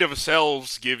 but Blade of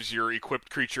Selves gives your equipped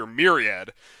creature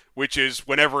Myriad, which is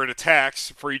whenever it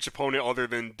attacks, for each opponent other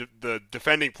than the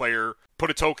defending player, put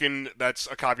a token that's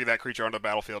a copy of that creature onto the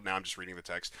battlefield. Now I'm just reading the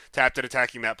text. Tapped it,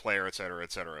 attacking that player, etc.,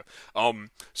 etc.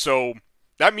 So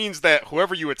that means that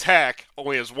whoever you attack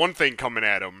only has one thing coming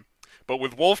at him, but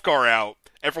with Wulfgar out,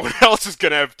 everyone else is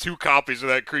going to have 2 copies of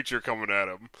that creature coming at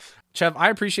him. Chev, I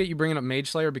appreciate you bringing up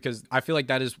Mage Slayer, because I feel like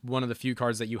that is one of the few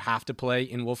cards that you have to play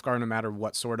in Wulfgar no matter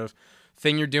what sort of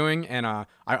thing you're doing. And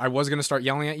I was going to start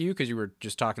yelling at you because you were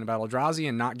just talking about Eldrazi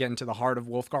and not getting to the heart of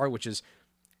Wulfgar, which is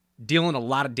dealing a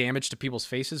lot of damage to people's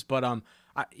faces. But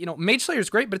Mage Slayer is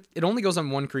great, but it only goes on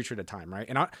 1 creature at a time, right?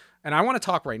 And I want to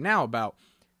talk right now about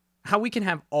how we can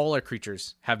have all our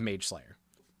creatures have Mage Slayer.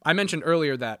 I mentioned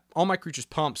earlier that all my creatures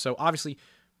pump, so obviously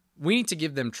we need to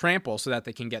give them trample so that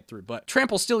they can get through. But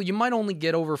trample still, you might only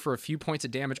get over for a few points of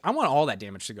damage. I want all that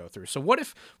damage to go through. So what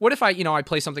if I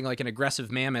play something like an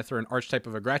aggressive mammoth or an archetype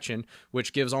of aggression,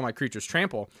 which gives all my creatures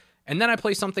trample, and then I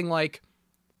play something like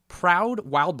Proud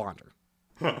Wildbonder.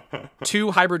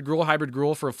 2 hybrid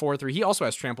Gruul for a 4/3. He also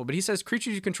has trample, but he says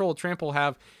creatures you control with trample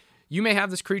you may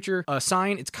have this creature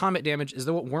assign its combat damage as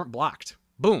though it weren't blocked.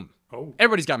 Boom. Oh.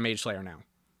 Everybody's got Mage Slayer now.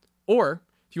 Or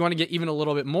if you want to get even a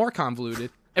little bit more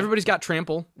convoluted, everybody's got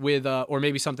trample with, or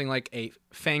maybe something like a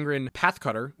Fangren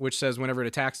Pathcutter, which says whenever it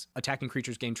attacks, attacking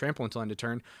creatures gain trample until end of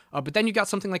turn. But then you got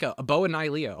something like a Boa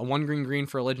Nylea, a 1 green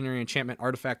for a legendary enchantment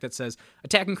artifact that says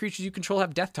attacking creatures you control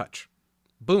have death touch.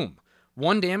 Boom.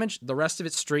 1 damage, the rest of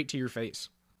it straight to your face.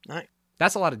 Nice.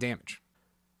 That's a lot of damage.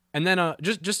 And then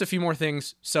just a few more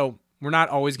things. So we're not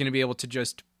always going to be able to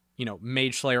just,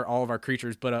 Mage Slayer all of our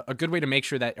creatures, but a good way to make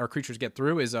sure that our creatures get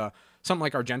through is something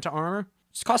like Argenta Armor.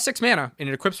 It costs 6 mana, and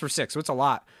it equips for 6, so it's a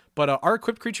lot. But our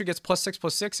equipped creature gets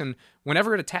 +6/+6, and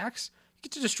whenever it attacks, you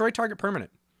get to destroy target permanent.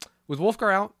 With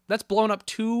Wulfgar out, that's blown up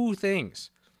 2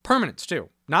 things. Permanents, too.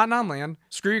 Not non-land.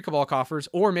 Screw your Cabal Coffers,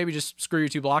 or maybe just screw your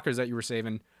 2 blockers that you were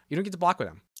saving. You don't get to block with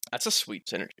them. That's a sweet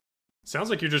synergy.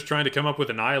 Sounds like you're just trying to come up with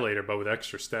Annihilator, but with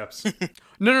extra steps.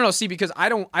 No. See, because I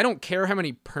don't care how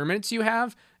many permanents you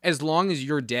have, as long as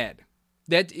you're dead.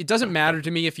 That it doesn't matter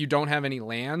to me if you don't have any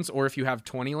lands or if you have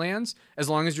 20 lands, as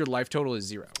long as your life total is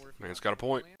 0. Man's got a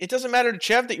point. It doesn't matter to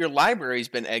Chev that your library's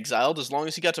been exiled as long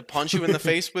as he got to punch you in the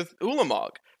face with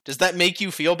Ulamog. Does that make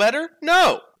you feel better?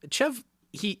 No. Chev,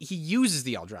 he uses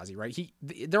the Eldrazi, right?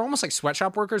 They're almost like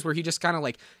sweatshop workers where he just kind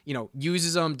of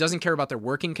uses them, doesn't care about their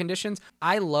working conditions.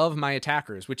 I love my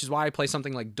attackers, which is why I play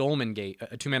something like Dolmen Gate,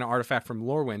 a 2-mana artifact from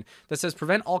Lorwyn that says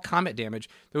prevent all combat damage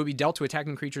that would be dealt to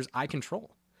attacking creatures I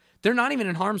control. They're not even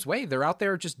in harm's way. They're out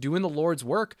there just doing the Lord's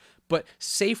work, but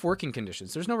safe working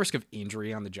conditions. There's no risk of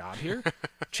injury on the job here.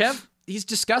 Chev, he's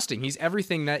disgusting. He's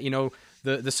everything that,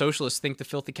 the socialists think the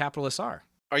filthy capitalists are.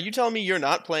 Are you telling me you're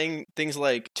not playing things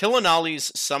like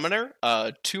Tilanali's Summoner,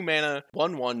 2 mana,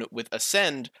 1/1 with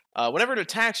Ascend? Whenever it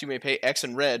attacks, you may pay X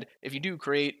in red. If you do,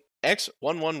 create X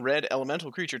 1/1 red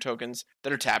elemental creature tokens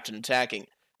that are tapped and attacking.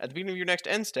 At the beginning of your next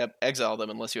end step, exile them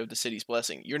unless you have the city's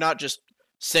blessing. You're not just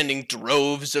sending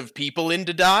droves of people in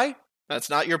to die? That's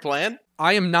not your plan?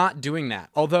 I am not doing that.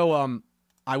 Although,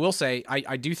 I will say,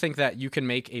 I do think that you can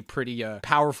make a pretty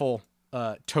powerful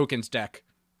tokens deck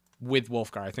with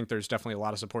Wulfgar. I think there's definitely a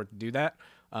lot of support to do that,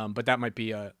 but that might be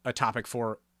a topic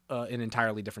for an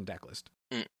entirely different deck list.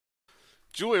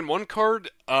 Julian, one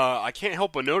card I can't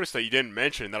help but notice that you didn't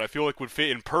mention that I feel like would fit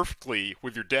in perfectly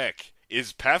with your deck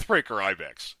is Pathbreaker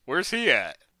Ibex. Where's he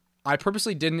at? I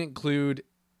purposely didn't include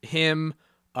him,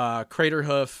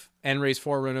 Craterhoof, Enrace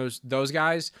Forerunners, those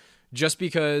guys, just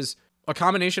because a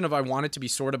combination of I want it to be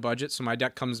sort of budget, so my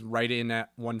deck comes right in at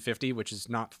 150, which is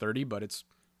not 30, but it's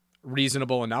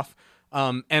reasonable enough.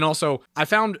 And also, I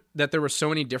found that there were so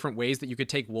many different ways that you could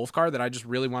take WULFGAR that I just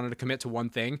really wanted to commit to one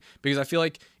thing, because I feel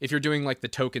like if you're doing like the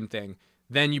token thing,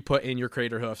 then you put in your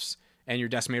Craterhoofs and your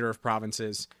Decimator of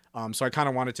Provinces. So I kind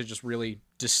of wanted to just really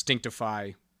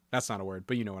distinctify. That's not a word,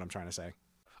 but you know what I'm trying to say.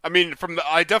 I mean,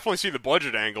 I definitely see the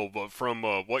budget angle, but from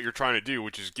what you're trying to do,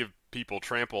 which is give people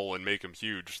trample and make them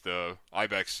huge, the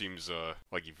Ibex seems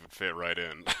like you would fit right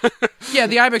in. Yeah,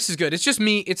 the Ibex is good. It's just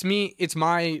me. It's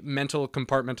my mental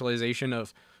compartmentalization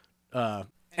of.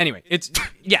 Anyway, it's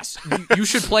yes. You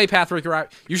should play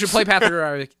Pathbreaker. You should play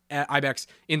Pathbreaker Ibex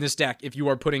in this deck if you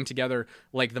are putting together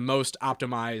like the most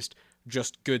optimized,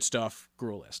 just good stuff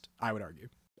Gruul list. I would argue.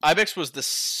 Ibex was the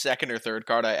second or third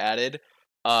card I added.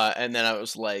 And then I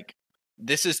was like,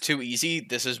 this is too easy.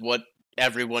 This is what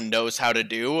everyone knows how to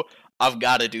do. I've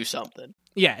got to do something.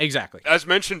 Yeah, exactly. As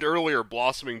mentioned earlier,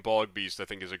 Blossoming Bog Beast, I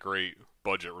think, is a great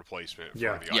budget replacement for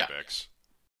the Ibex.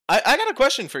 I got a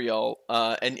question for y'all,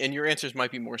 and your answers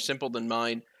might be more simple than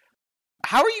mine.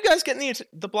 How are you guys getting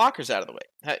the blockers out of the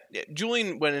way?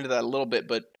 Julian went into that a little bit,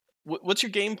 but what's your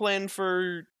game plan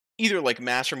for either like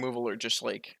mass removal or just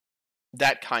like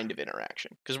that kind of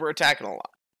interaction? Because we're attacking a lot.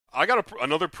 I got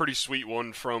another pretty sweet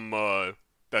one from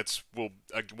will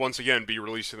once again be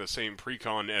released in the same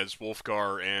precon as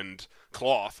WULFGAR and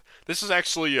Cloth. This is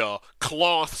actually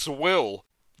Cloth's Will.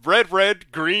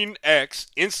 Red, green, X,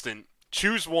 instant.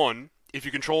 Choose one. If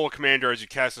you control a commander as you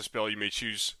cast a spell, you may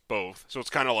choose both. So it's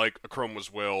kind of like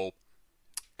Akroma's Will,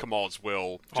 Kamal's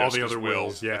Will, all Jessica's the other Will,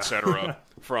 wills, yeah. etc.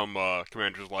 from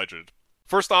Commander's Legend.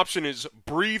 First option is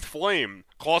Breathe Flame.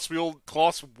 Cloth's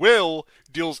Will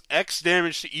deals X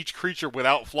damage to each creature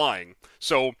without flying.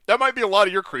 So that might be a lot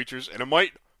of your creatures, and it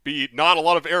might be not a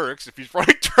lot of Eric's if he's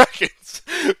running dragons.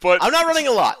 But I'm not running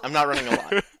a lot.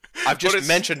 I've just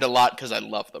mentioned a lot because I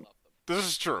love them. This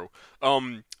is true.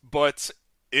 But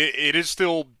it is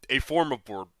still a form of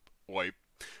board wipe.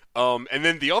 And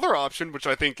then the other option, which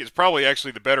I think is probably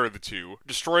actually the better of the two,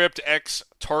 destroy up to X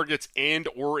targets and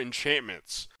or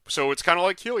enchantments. So it's kind of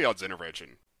like Heliod's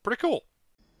Intervention. Pretty cool.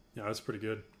 Yeah, that's pretty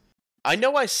good. I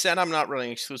know I said I'm not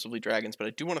running exclusively dragons, but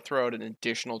I do want to throw out an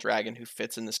additional dragon who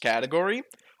fits in this category.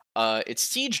 It's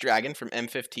Siege Dragon from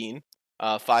M15,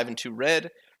 5 and 2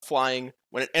 red, flying.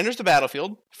 When it enters the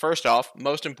battlefield, first off,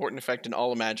 most important effect in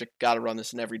all of Magic, gotta run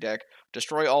this in every deck,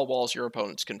 destroy all walls your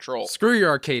opponents control. Screw your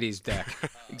Arcades deck.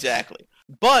 Exactly.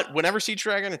 But whenever Siege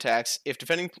Dragon attacks, if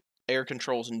defending player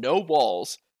controls no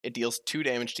walls, it deals 2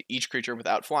 damage to each creature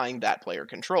without flying that player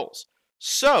controls.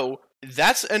 So,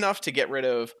 that's enough to get rid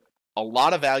of a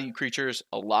lot of value creatures,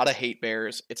 a lot of hate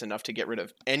bears. It's enough to get rid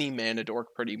of any mana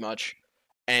dork pretty much.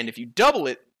 And if you double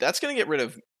it, that's going to get rid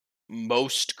of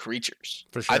most creatures.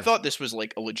 For sure. I thought this was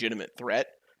like a legitimate threat.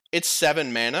 It's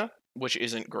 7 mana, which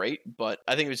isn't great, but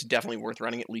I think it was definitely worth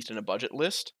running at least in a budget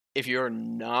list. If you're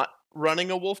not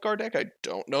running a WULFGAR deck, I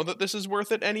don't know that this is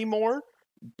worth it anymore,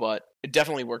 but it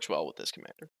definitely works well with this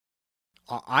commander.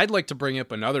 I'd like to bring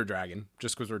up another dragon,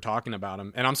 just because we're talking about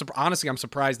him. And I'm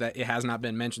surprised that it has not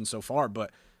been mentioned so far,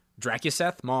 but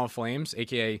Dracuseth, Maw of Flames,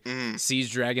 a.k.a.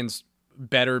 Siege Dragon's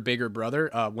better, bigger brother,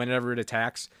 whenever it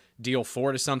attacks, deal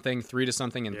 4 to something, 3 to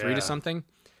something, and 3 to something,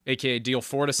 a.k.a. deal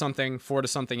 4 to something, 4 to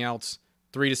something else,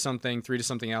 3 to something, 3 to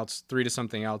something else, 3 to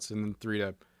something else, and then 3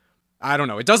 to... I don't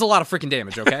know. It does a lot of freaking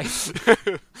damage, okay?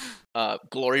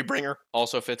 Glorybringer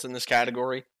also fits in this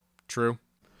category. True.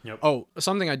 Yep. Oh,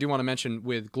 something I do want to mention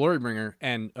with Glorybringer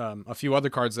and a few other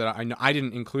cards that I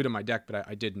didn't include in my deck, but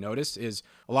I did notice, is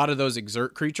a lot of those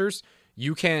exert creatures,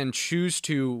 you can choose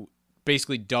to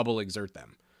basically double exert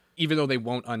them. Even though they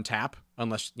won't untap,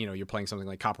 unless you're playing something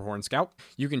like Copperhorn Scout,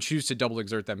 you can choose to double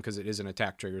exert them because it is an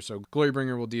attack trigger. So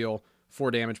Glorybringer will deal 4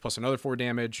 damage plus another 4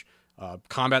 damage.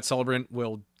 Combat Celebrant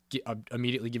will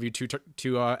immediately give you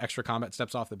two extra combat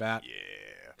steps off the bat,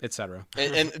 etc.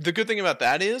 And the good thing about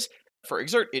that is, for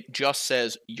Exert, it just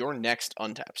says your next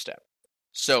untap step.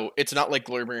 So it's not like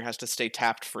Glorybringer has to stay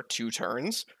tapped for 2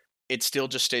 turns. It still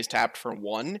just stays tapped for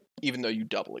 1, even though you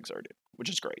double Exert it, which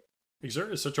is great.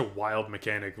 Exert is such a wild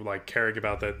mechanic, like caring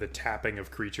about the tapping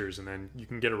of creatures, and then you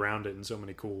can get around it in so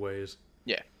many cool ways.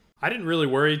 Yeah. I didn't really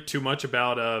worry too much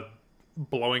about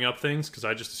blowing up things, because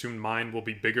I just assumed mine will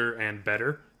be bigger and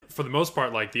better. For the most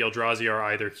part, like the Eldrazi are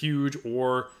either huge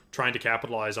or trying to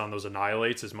capitalize on those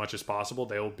annihilates as much as possible.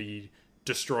 They'll be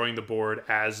destroying the board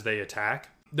as they attack.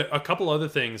 A couple other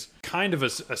things, kind of a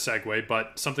segue,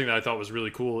 but something that I thought was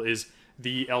really cool is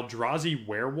the Eldrazi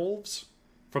werewolves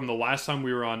from the last time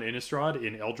we were on Innistrad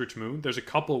in Eldritch Moon. There's a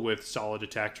couple with solid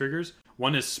attack triggers.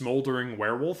 One is Smoldering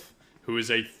Werewolf, who is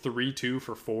a 3/2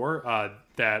 for 4,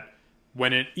 that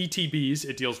when it ETBs,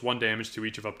 it deals 1 damage to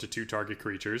each of up to 2 target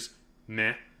creatures.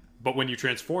 Meh. But when you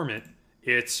transform it,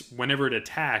 it's whenever it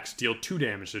attacks, deal 2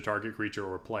 damage to target creature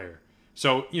or player.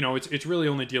 So, it's really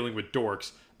only dealing with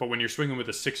dorks, but when you're swinging with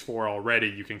a 6/4 already,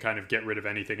 you can kind of get rid of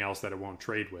anything else that it won't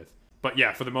trade with. But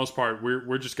yeah, for the most part,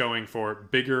 we're just going for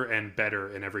bigger and better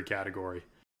in every category.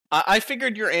 I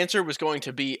figured your answer was going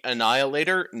to be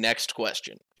Annihilator. Next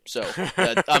question. So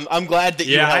I'm glad that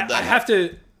you held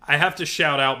that. I have to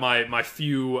shout out my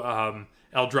few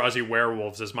Eldrazi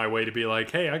werewolves as my way to be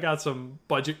like, hey, I got some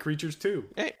budget creatures too.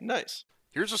 Hey, nice.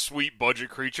 Here's a sweet budget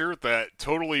creature that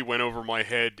totally went over my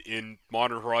head in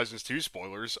Modern Horizons 2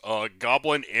 spoilers.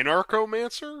 Goblin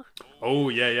Anarchomancer? Oh,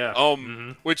 yeah.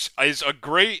 Which is a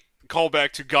great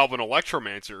callback to Goblin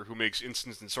Electromancer, who makes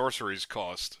instants and sorceries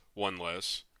cost 1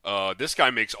 less. This guy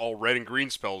makes all red and green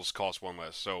spells cost 1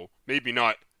 less, so maybe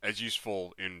not as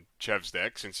useful in Chev's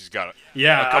deck since he's got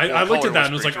I looked at that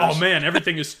and was like, oh man,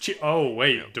 everything is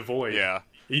devoid. Yeah.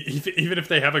 Even if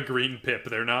they have a green pip,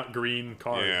 they're not green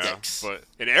cards. Yeah, but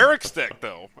in Eric's deck,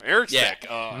 though,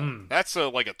 that's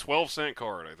like a 12-cent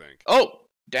card, I think. Oh,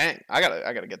 dang! I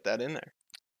gotta get that in there.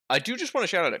 I do just want to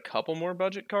shout out a couple more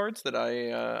budget cards that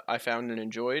I found and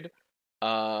enjoyed.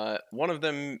 One of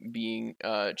them being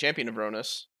Champion of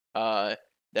Ronus. That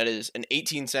is an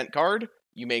 18-cent card.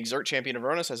 You may exert Champion of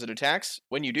Ronus as it attacks.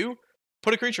 When you do,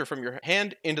 put a creature from your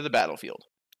hand into the battlefield.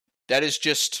 That is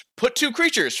just put 2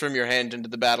 creatures from your hand into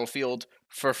the battlefield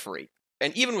for free.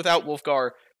 And even without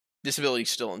WULFGAR, this ability is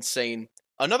still insane.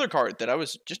 Another card that I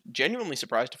was just genuinely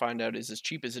surprised to find out is as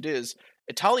cheap as it is,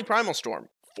 Etali Primal Storm,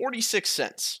 46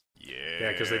 cents.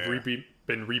 Yeah, because they've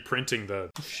been reprinting the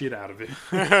shit out of it.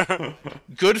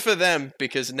 Good for them,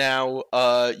 because now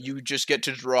you just get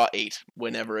to draw 8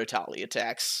 whenever Etali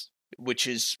attacks, which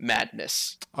is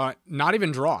madness. Not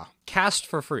even draw. Cast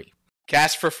for free.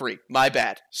 Cast for free. My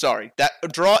bad. Sorry. That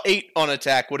draw 8 on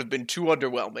attack would have been too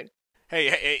underwhelming.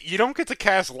 Hey, you don't get to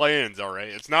cast lands, alright?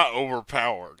 It's not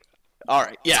overpowered.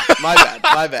 Alright, yeah, my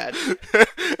bad.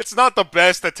 It's not the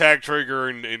best attack trigger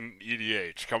in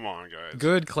EDH. Come on, guys.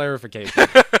 Good clarification.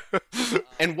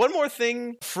 And one more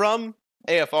thing from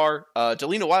AFR,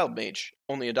 Delina Wildmage,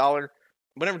 only $1.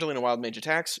 Whenever Delina Wildmage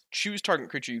attacks, choose target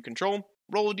creature you control,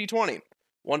 roll a d20.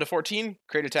 1 to 14,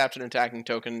 create a tapped and attacking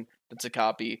token that's a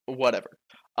copy, whatever.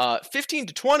 15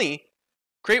 to 20,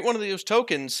 create one of those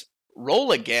tokens,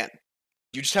 roll again.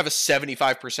 You just have a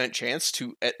 75% chance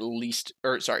to a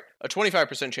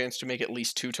 25% chance to make at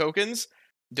least 2 tokens.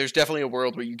 There's definitely a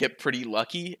world where you get pretty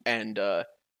lucky and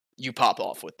you pop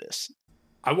off with this.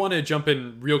 I want to jump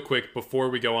in real quick before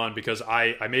we go on because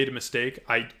I made a mistake.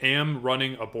 I am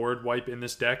running a board wipe in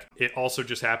this deck. It also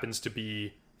just happens to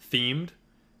be themed.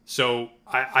 So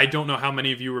I don't know how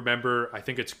many of you remember, I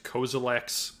think it's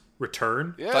Kozilek's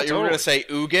Return. Yeah, I thought you were going to say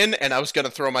Ugin, and I was going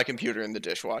to throw my computer in the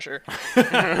dishwasher.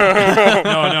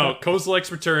 No.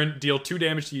 Kozilek's Return, deal 2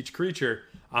 damage to each creature,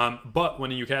 but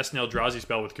when you cast an Eldrazi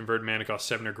spell with converted mana cost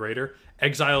 7 or greater,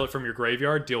 exile it from your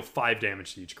graveyard, deal 5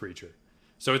 damage to each creature.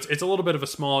 So it's a little bit of a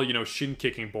small,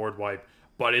 shin-kicking board wipe,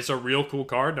 but it's a real cool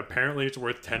card, and apparently it's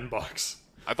worth $10.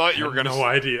 I thought you were going to no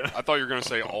idea. I thought you were going to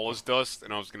say All Is Dust,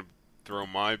 and I was going to throw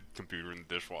my computer in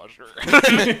the dishwasher.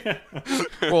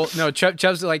 Well, no,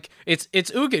 Chev's like, it's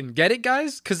Ugin. Get it,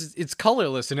 guys? Because it's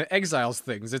colorless and it exiles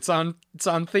things. It's on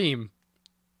theme.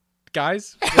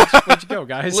 Guys, where'd you go,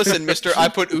 guys? Listen, mister, I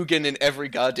put Ugin in every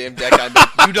goddamn deck I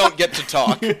make. You don't get to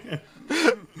talk.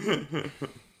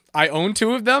 I own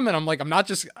 2 of them, and I'm like, I'm not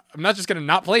just gonna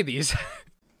not play these.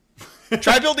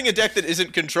 Try building a deck that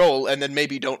isn't control, and then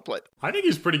maybe don't play. I think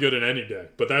he's pretty good in any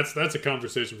deck, but that's a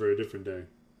conversation for a different day.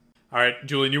 All right,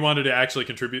 Julian, you wanted to actually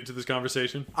contribute to this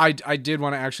conversation? I did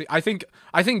want to actually. I think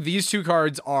these 2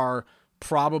 cards are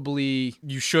probably,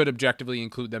 you should objectively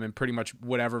include them in pretty much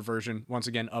whatever version, once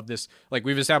again, of this. Like,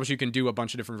 we've established you can do a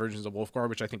bunch of different versions of WULFGAR,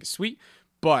 which I think is sweet,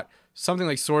 but something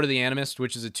like Sword of the Animist,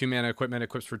 which is a 2-mana equipment,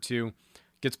 equips for 2,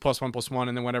 gets +1/+1,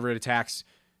 and then whenever it attacks,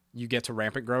 you get to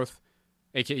Rampant Growth,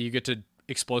 aka you get to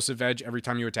Explosive Edge every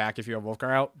time you attack if you have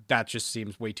WULFGAR out. That just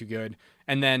seems way too good.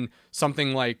 And then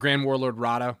something like Grand Warlord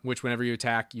Rada, which whenever you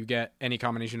attack, you get any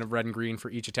combination of red and green for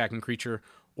each attacking creature,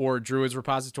 or Druid's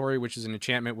Repository, which is an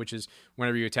enchantment, which is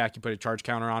whenever you attack, you put a charge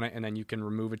counter on it, and then you can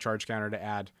remove a charge counter to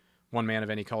add 1 mana of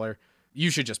any color. You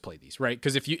should just play these, right?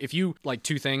 Because if you like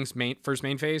 2 things, first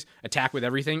main phase, attack with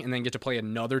everything, and then get to play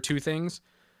another 2 things,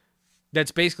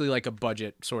 that's basically like a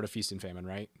budget sort of feast and famine,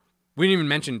 right? We didn't even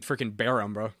mention freaking Bear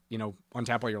Umbra.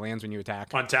 Untap all your lands when you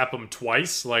attack. Untap them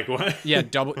twice? Like what? Yeah,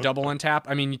 double untap.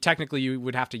 I mean, technically you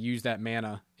would have to use that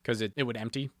mana because it would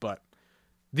empty, but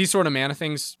these sort of mana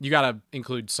things, you got to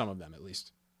include some of them at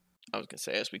least. I was going to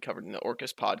say, as we covered in the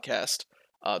Orcus podcast,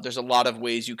 there's a lot of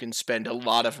ways you can spend a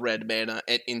lot of red mana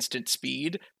at instant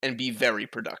speed and be very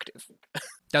productive.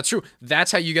 That's true.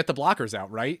 That's how you get the blockers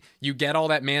out, right? You get all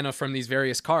that mana from these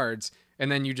various cards,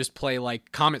 and then you just play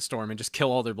like Comet Storm and just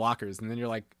kill all their blockers, and then you're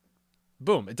like,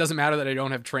 boom. It doesn't matter that I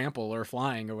don't have trample or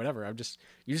flying or whatever.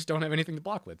 You just don't have anything to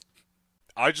block with.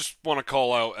 I just want to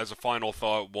call out as a final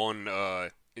thought one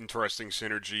interesting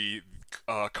synergy.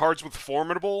 Cards with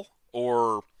formidable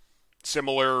or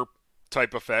similar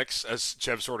type effects, as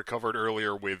Chev sort of covered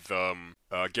earlier with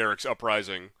Garrick's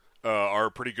Uprising, are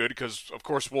pretty good because, of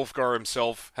course, WULFGAR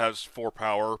himself has 4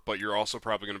 power, but you're also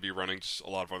probably going to be running just a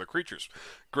lot of other creatures.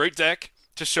 Great deck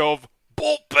to shove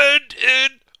Bolt Bend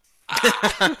in!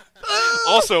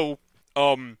 Also,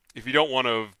 if you don't want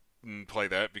to play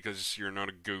that because you're not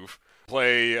a goof,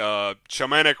 play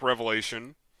Shamanic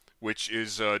Revelation, which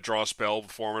is a draw spell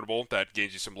formidable that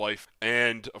gains you some life.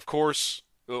 And, of course,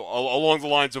 along the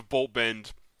lines of Bolt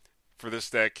Bend for this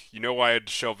deck, I had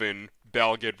to shove in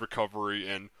Balged Recovery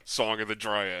and Song of the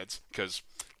Dryads, because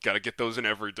gotta get those in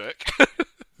every deck.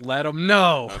 Let them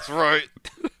know. That's right.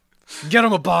 Get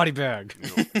them a body bag.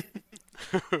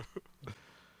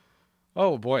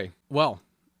 Oh boy. Well,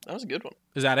 That was a good one.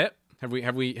 is that it?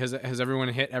 Has everyone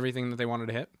hit everything that they wanted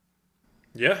to hit?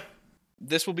 Yeah.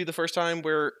 This will be the first time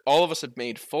where all of us have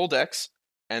made full decks,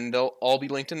 and they'll all be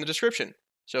linked in the description.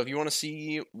 So if you want to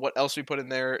see what else we put in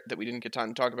there that we didn't get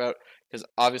time to talk about, because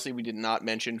obviously we did not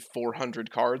mention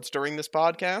 400 cards during this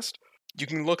podcast, you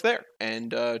can look there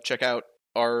and check out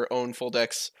our own full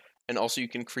decks, and also you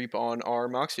can creep on our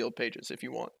Moxfield pages if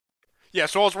you want. Yeah,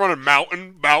 so I was running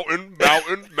mountain,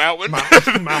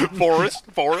 forest,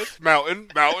 mountain.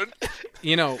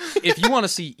 If you want to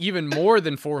see even more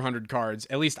than 400 cards,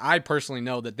 at least I personally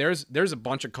know that there's a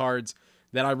bunch of cards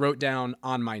that I wrote down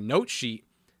on my note sheet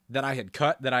that I had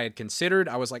cut, that I had considered.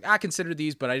 I was like, I considered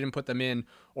these, but I didn't put them in.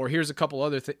 Or here's a couple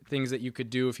other things that you could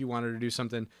do if you wanted to do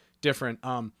something different.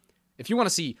 If you want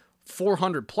to see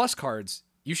 400 plus cards,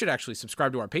 you should actually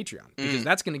subscribe to our Patreon, because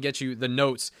that's going to get you the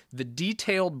notes, the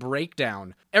detailed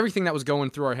breakdown, everything that was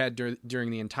going through our head during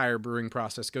the entire brewing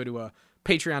process. Go to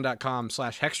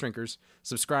patreon.com/Hexdrinkers,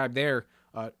 subscribe there,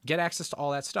 get access to all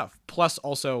that stuff. Plus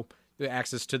also the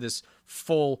access to this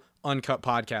full uncut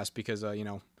podcast, because,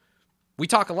 we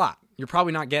talk a lot. You're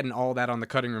probably not getting all that on the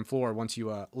cutting room floor once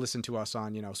you listen to us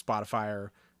on, Spotify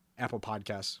or Apple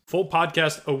Podcasts. Full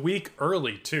podcast a week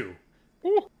early, too.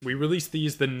 Ooh. We release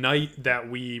these the night that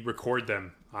we record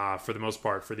them, for the most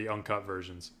part, for the uncut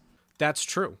versions. That's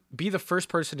true. Be the first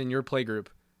person in your playgroup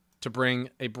to bring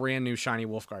a brand new shiny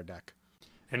WULFGAR deck.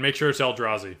 And make sure it's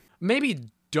Eldrazi.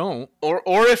 Maybe don't.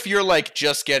 Or if you're like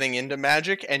just getting into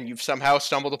Magic and you've somehow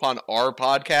stumbled upon our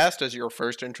podcast as your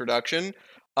first introduction,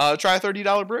 try a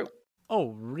 $30 brew. Oh,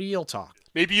 real talk.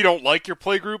 Maybe you don't like your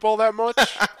playgroup all that much,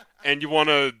 and you want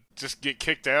to just get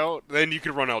kicked out, then you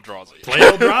can run Eldrazi. Play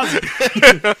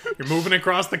Eldrazi. You're moving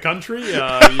across the country. You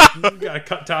gotta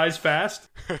cut ties fast.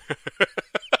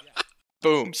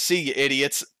 Boom. See you,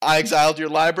 idiots. I exiled your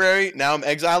library. Now I'm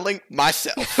exiling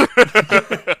myself.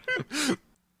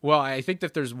 Well, I think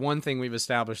that there's one thing we've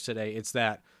established today. It's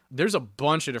that there's a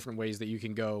bunch of different ways that you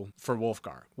can go for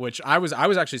WULFGAR, which I was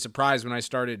actually surprised when I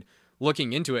started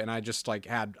looking into it, and I just like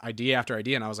had idea after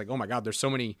idea, and I was like, oh my god, there's so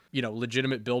many,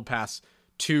 legitimate build paths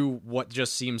to what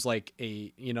just seems like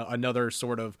a, another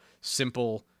sort of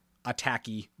simple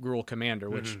attacky Gruul commander,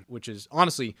 which is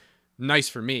honestly nice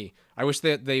for me. I wish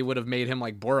that they would have made him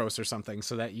like Boros or something,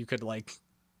 so that you could we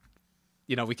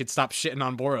could stop shitting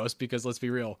on Boros, because let's be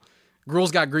real,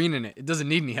 Gruul's got green in it. It doesn't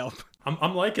need any help.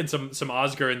 I'm liking some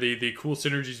Oscar and the cool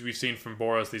synergies we've seen from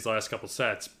Boros these last couple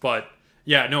sets. But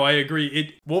yeah, no, I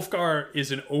agree. WULFGAR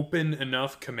is an open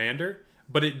enough commander,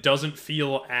 but it doesn't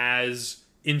feel as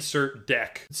insert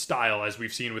deck style as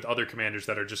we've seen with other commanders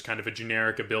that are just kind of a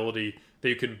generic ability that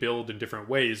you can build in different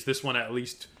ways. This one at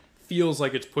least feels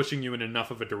like it's pushing you in enough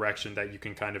of a direction that you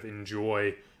can kind of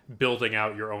enjoy building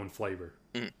out your own flavor.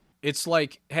 It's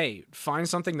like, hey, find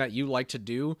something that you like to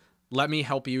do. Let me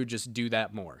help you just do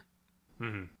that more.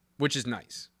 Which is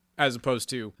nice, as opposed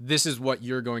to this is what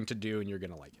you're going to do and you're going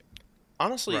to like it.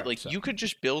 Honestly, you could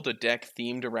just build a deck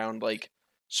themed around like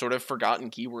sort of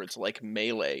forgotten keywords like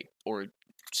melee or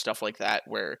stuff like that,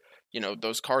 where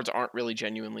those cards aren't really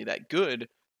genuinely that good,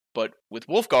 but with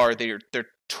WULFGAR they're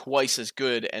twice as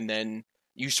good, and then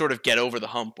you sort of get over the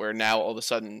hump where now all of a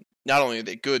sudden not only are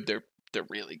they good, they're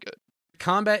really good.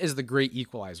 combat is the great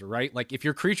equalizer, right? Like, if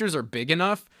your creatures are big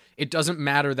enough, it doesn't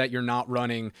matter that you're not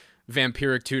running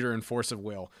Vampiric Tutor and Force of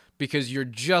Will, because you're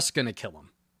just going to kill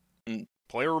them.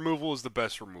 Player removal is the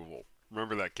best removal.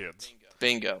 Remember that, kids.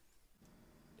 Bingo.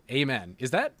 Amen.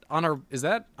 Is that on our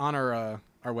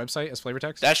website as flavor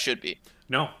text? That should be.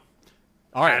 No.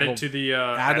 All right. Add well, it to the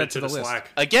add it to the list. Slack.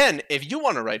 Again, if you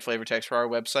want to write flavor text for our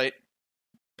website,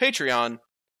 Patreon,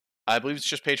 I believe it's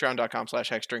just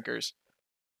patreon.com/hexdrinkers.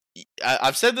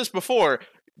 I've said this before.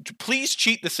 Please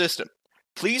cheat the system.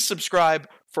 Please subscribe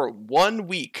for 1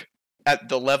 week at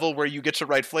the level where you get to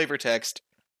write flavor text.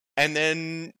 And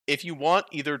then if you want,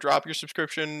 either drop your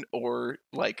subscription or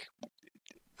like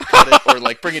cut it or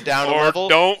like bring it down a level.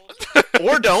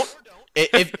 Or don't.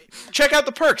 Check out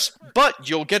the perks, but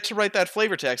you'll get to write that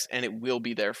flavor text and it will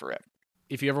be there forever.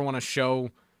 If you ever want to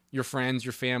show your friends,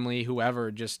 your family,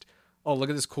 whoever, just, oh, look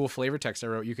at this cool flavor text I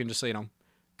wrote, you can just,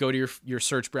 go to your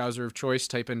search browser of choice,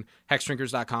 type in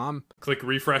hexdrinkers.com. Click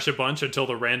refresh a bunch until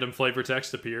the random flavor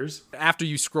text appears. After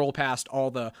you scroll past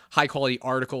all the high quality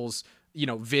articles,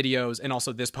 videos, and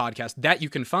also this podcast that you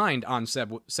can find on said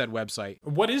website.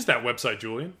 What is that website,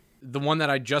 Julian? The one that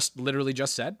I literally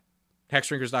just said,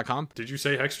 hexdrinkers.com. Did you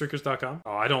say hexdrinkers.com?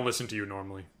 Oh, I don't listen to you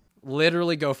normally.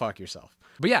 Literally go fuck yourself.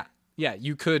 But yeah,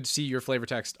 you could see your flavor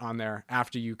text on there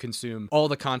after you consume all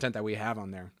the content that we have on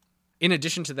there. In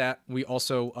addition to that, we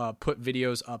also put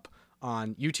videos up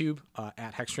on YouTube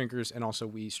at Hexdrinkers, and also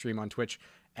we stream on Twitch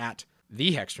at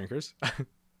the Hexdrinkers.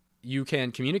 You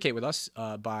can communicate with us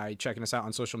by checking us out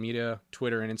on social media,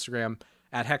 Twitter and Instagram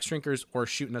at Hexdrinkers, or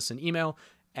shooting us an email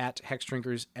at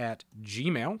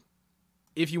hexdrinkers@gmail.com.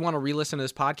 If you want to re-listen to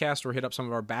this podcast or hit up some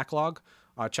of our backlog,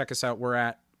 check us out. We're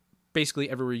at basically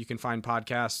everywhere you can find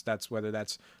podcasts. That's whether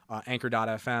that's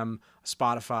Anchor.fm,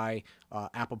 Spotify,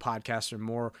 Apple Podcasts, or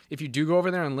more. If you do go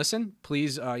over there and listen,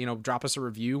 please, drop us a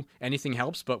review. Anything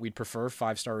helps, but we'd prefer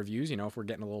 5-star reviews, if we're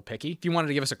getting a little picky. If you wanted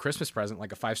to give us a Christmas present,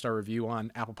 like a 5-star review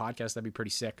on Apple Podcasts, that'd be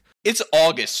pretty sick. It's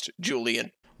August,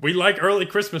 Julian. We like early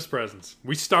Christmas presents.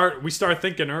 We start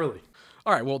thinking early.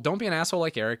 All right, well, don't be an asshole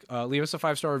like Eric. Leave us a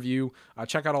 5-star review.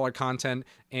 Check out all our content.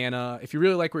 And if you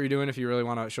really like what you're doing, if you really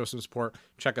want to show some support,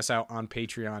 check us out on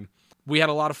Patreon. We had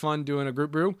a lot of fun doing a group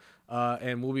brew,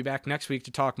 and we'll be back next week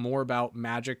to talk more about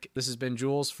Magic. This has been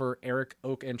Jules for Eric,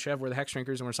 Oak, and Chev. We're the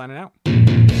Hexdrinkers, and we're signing out.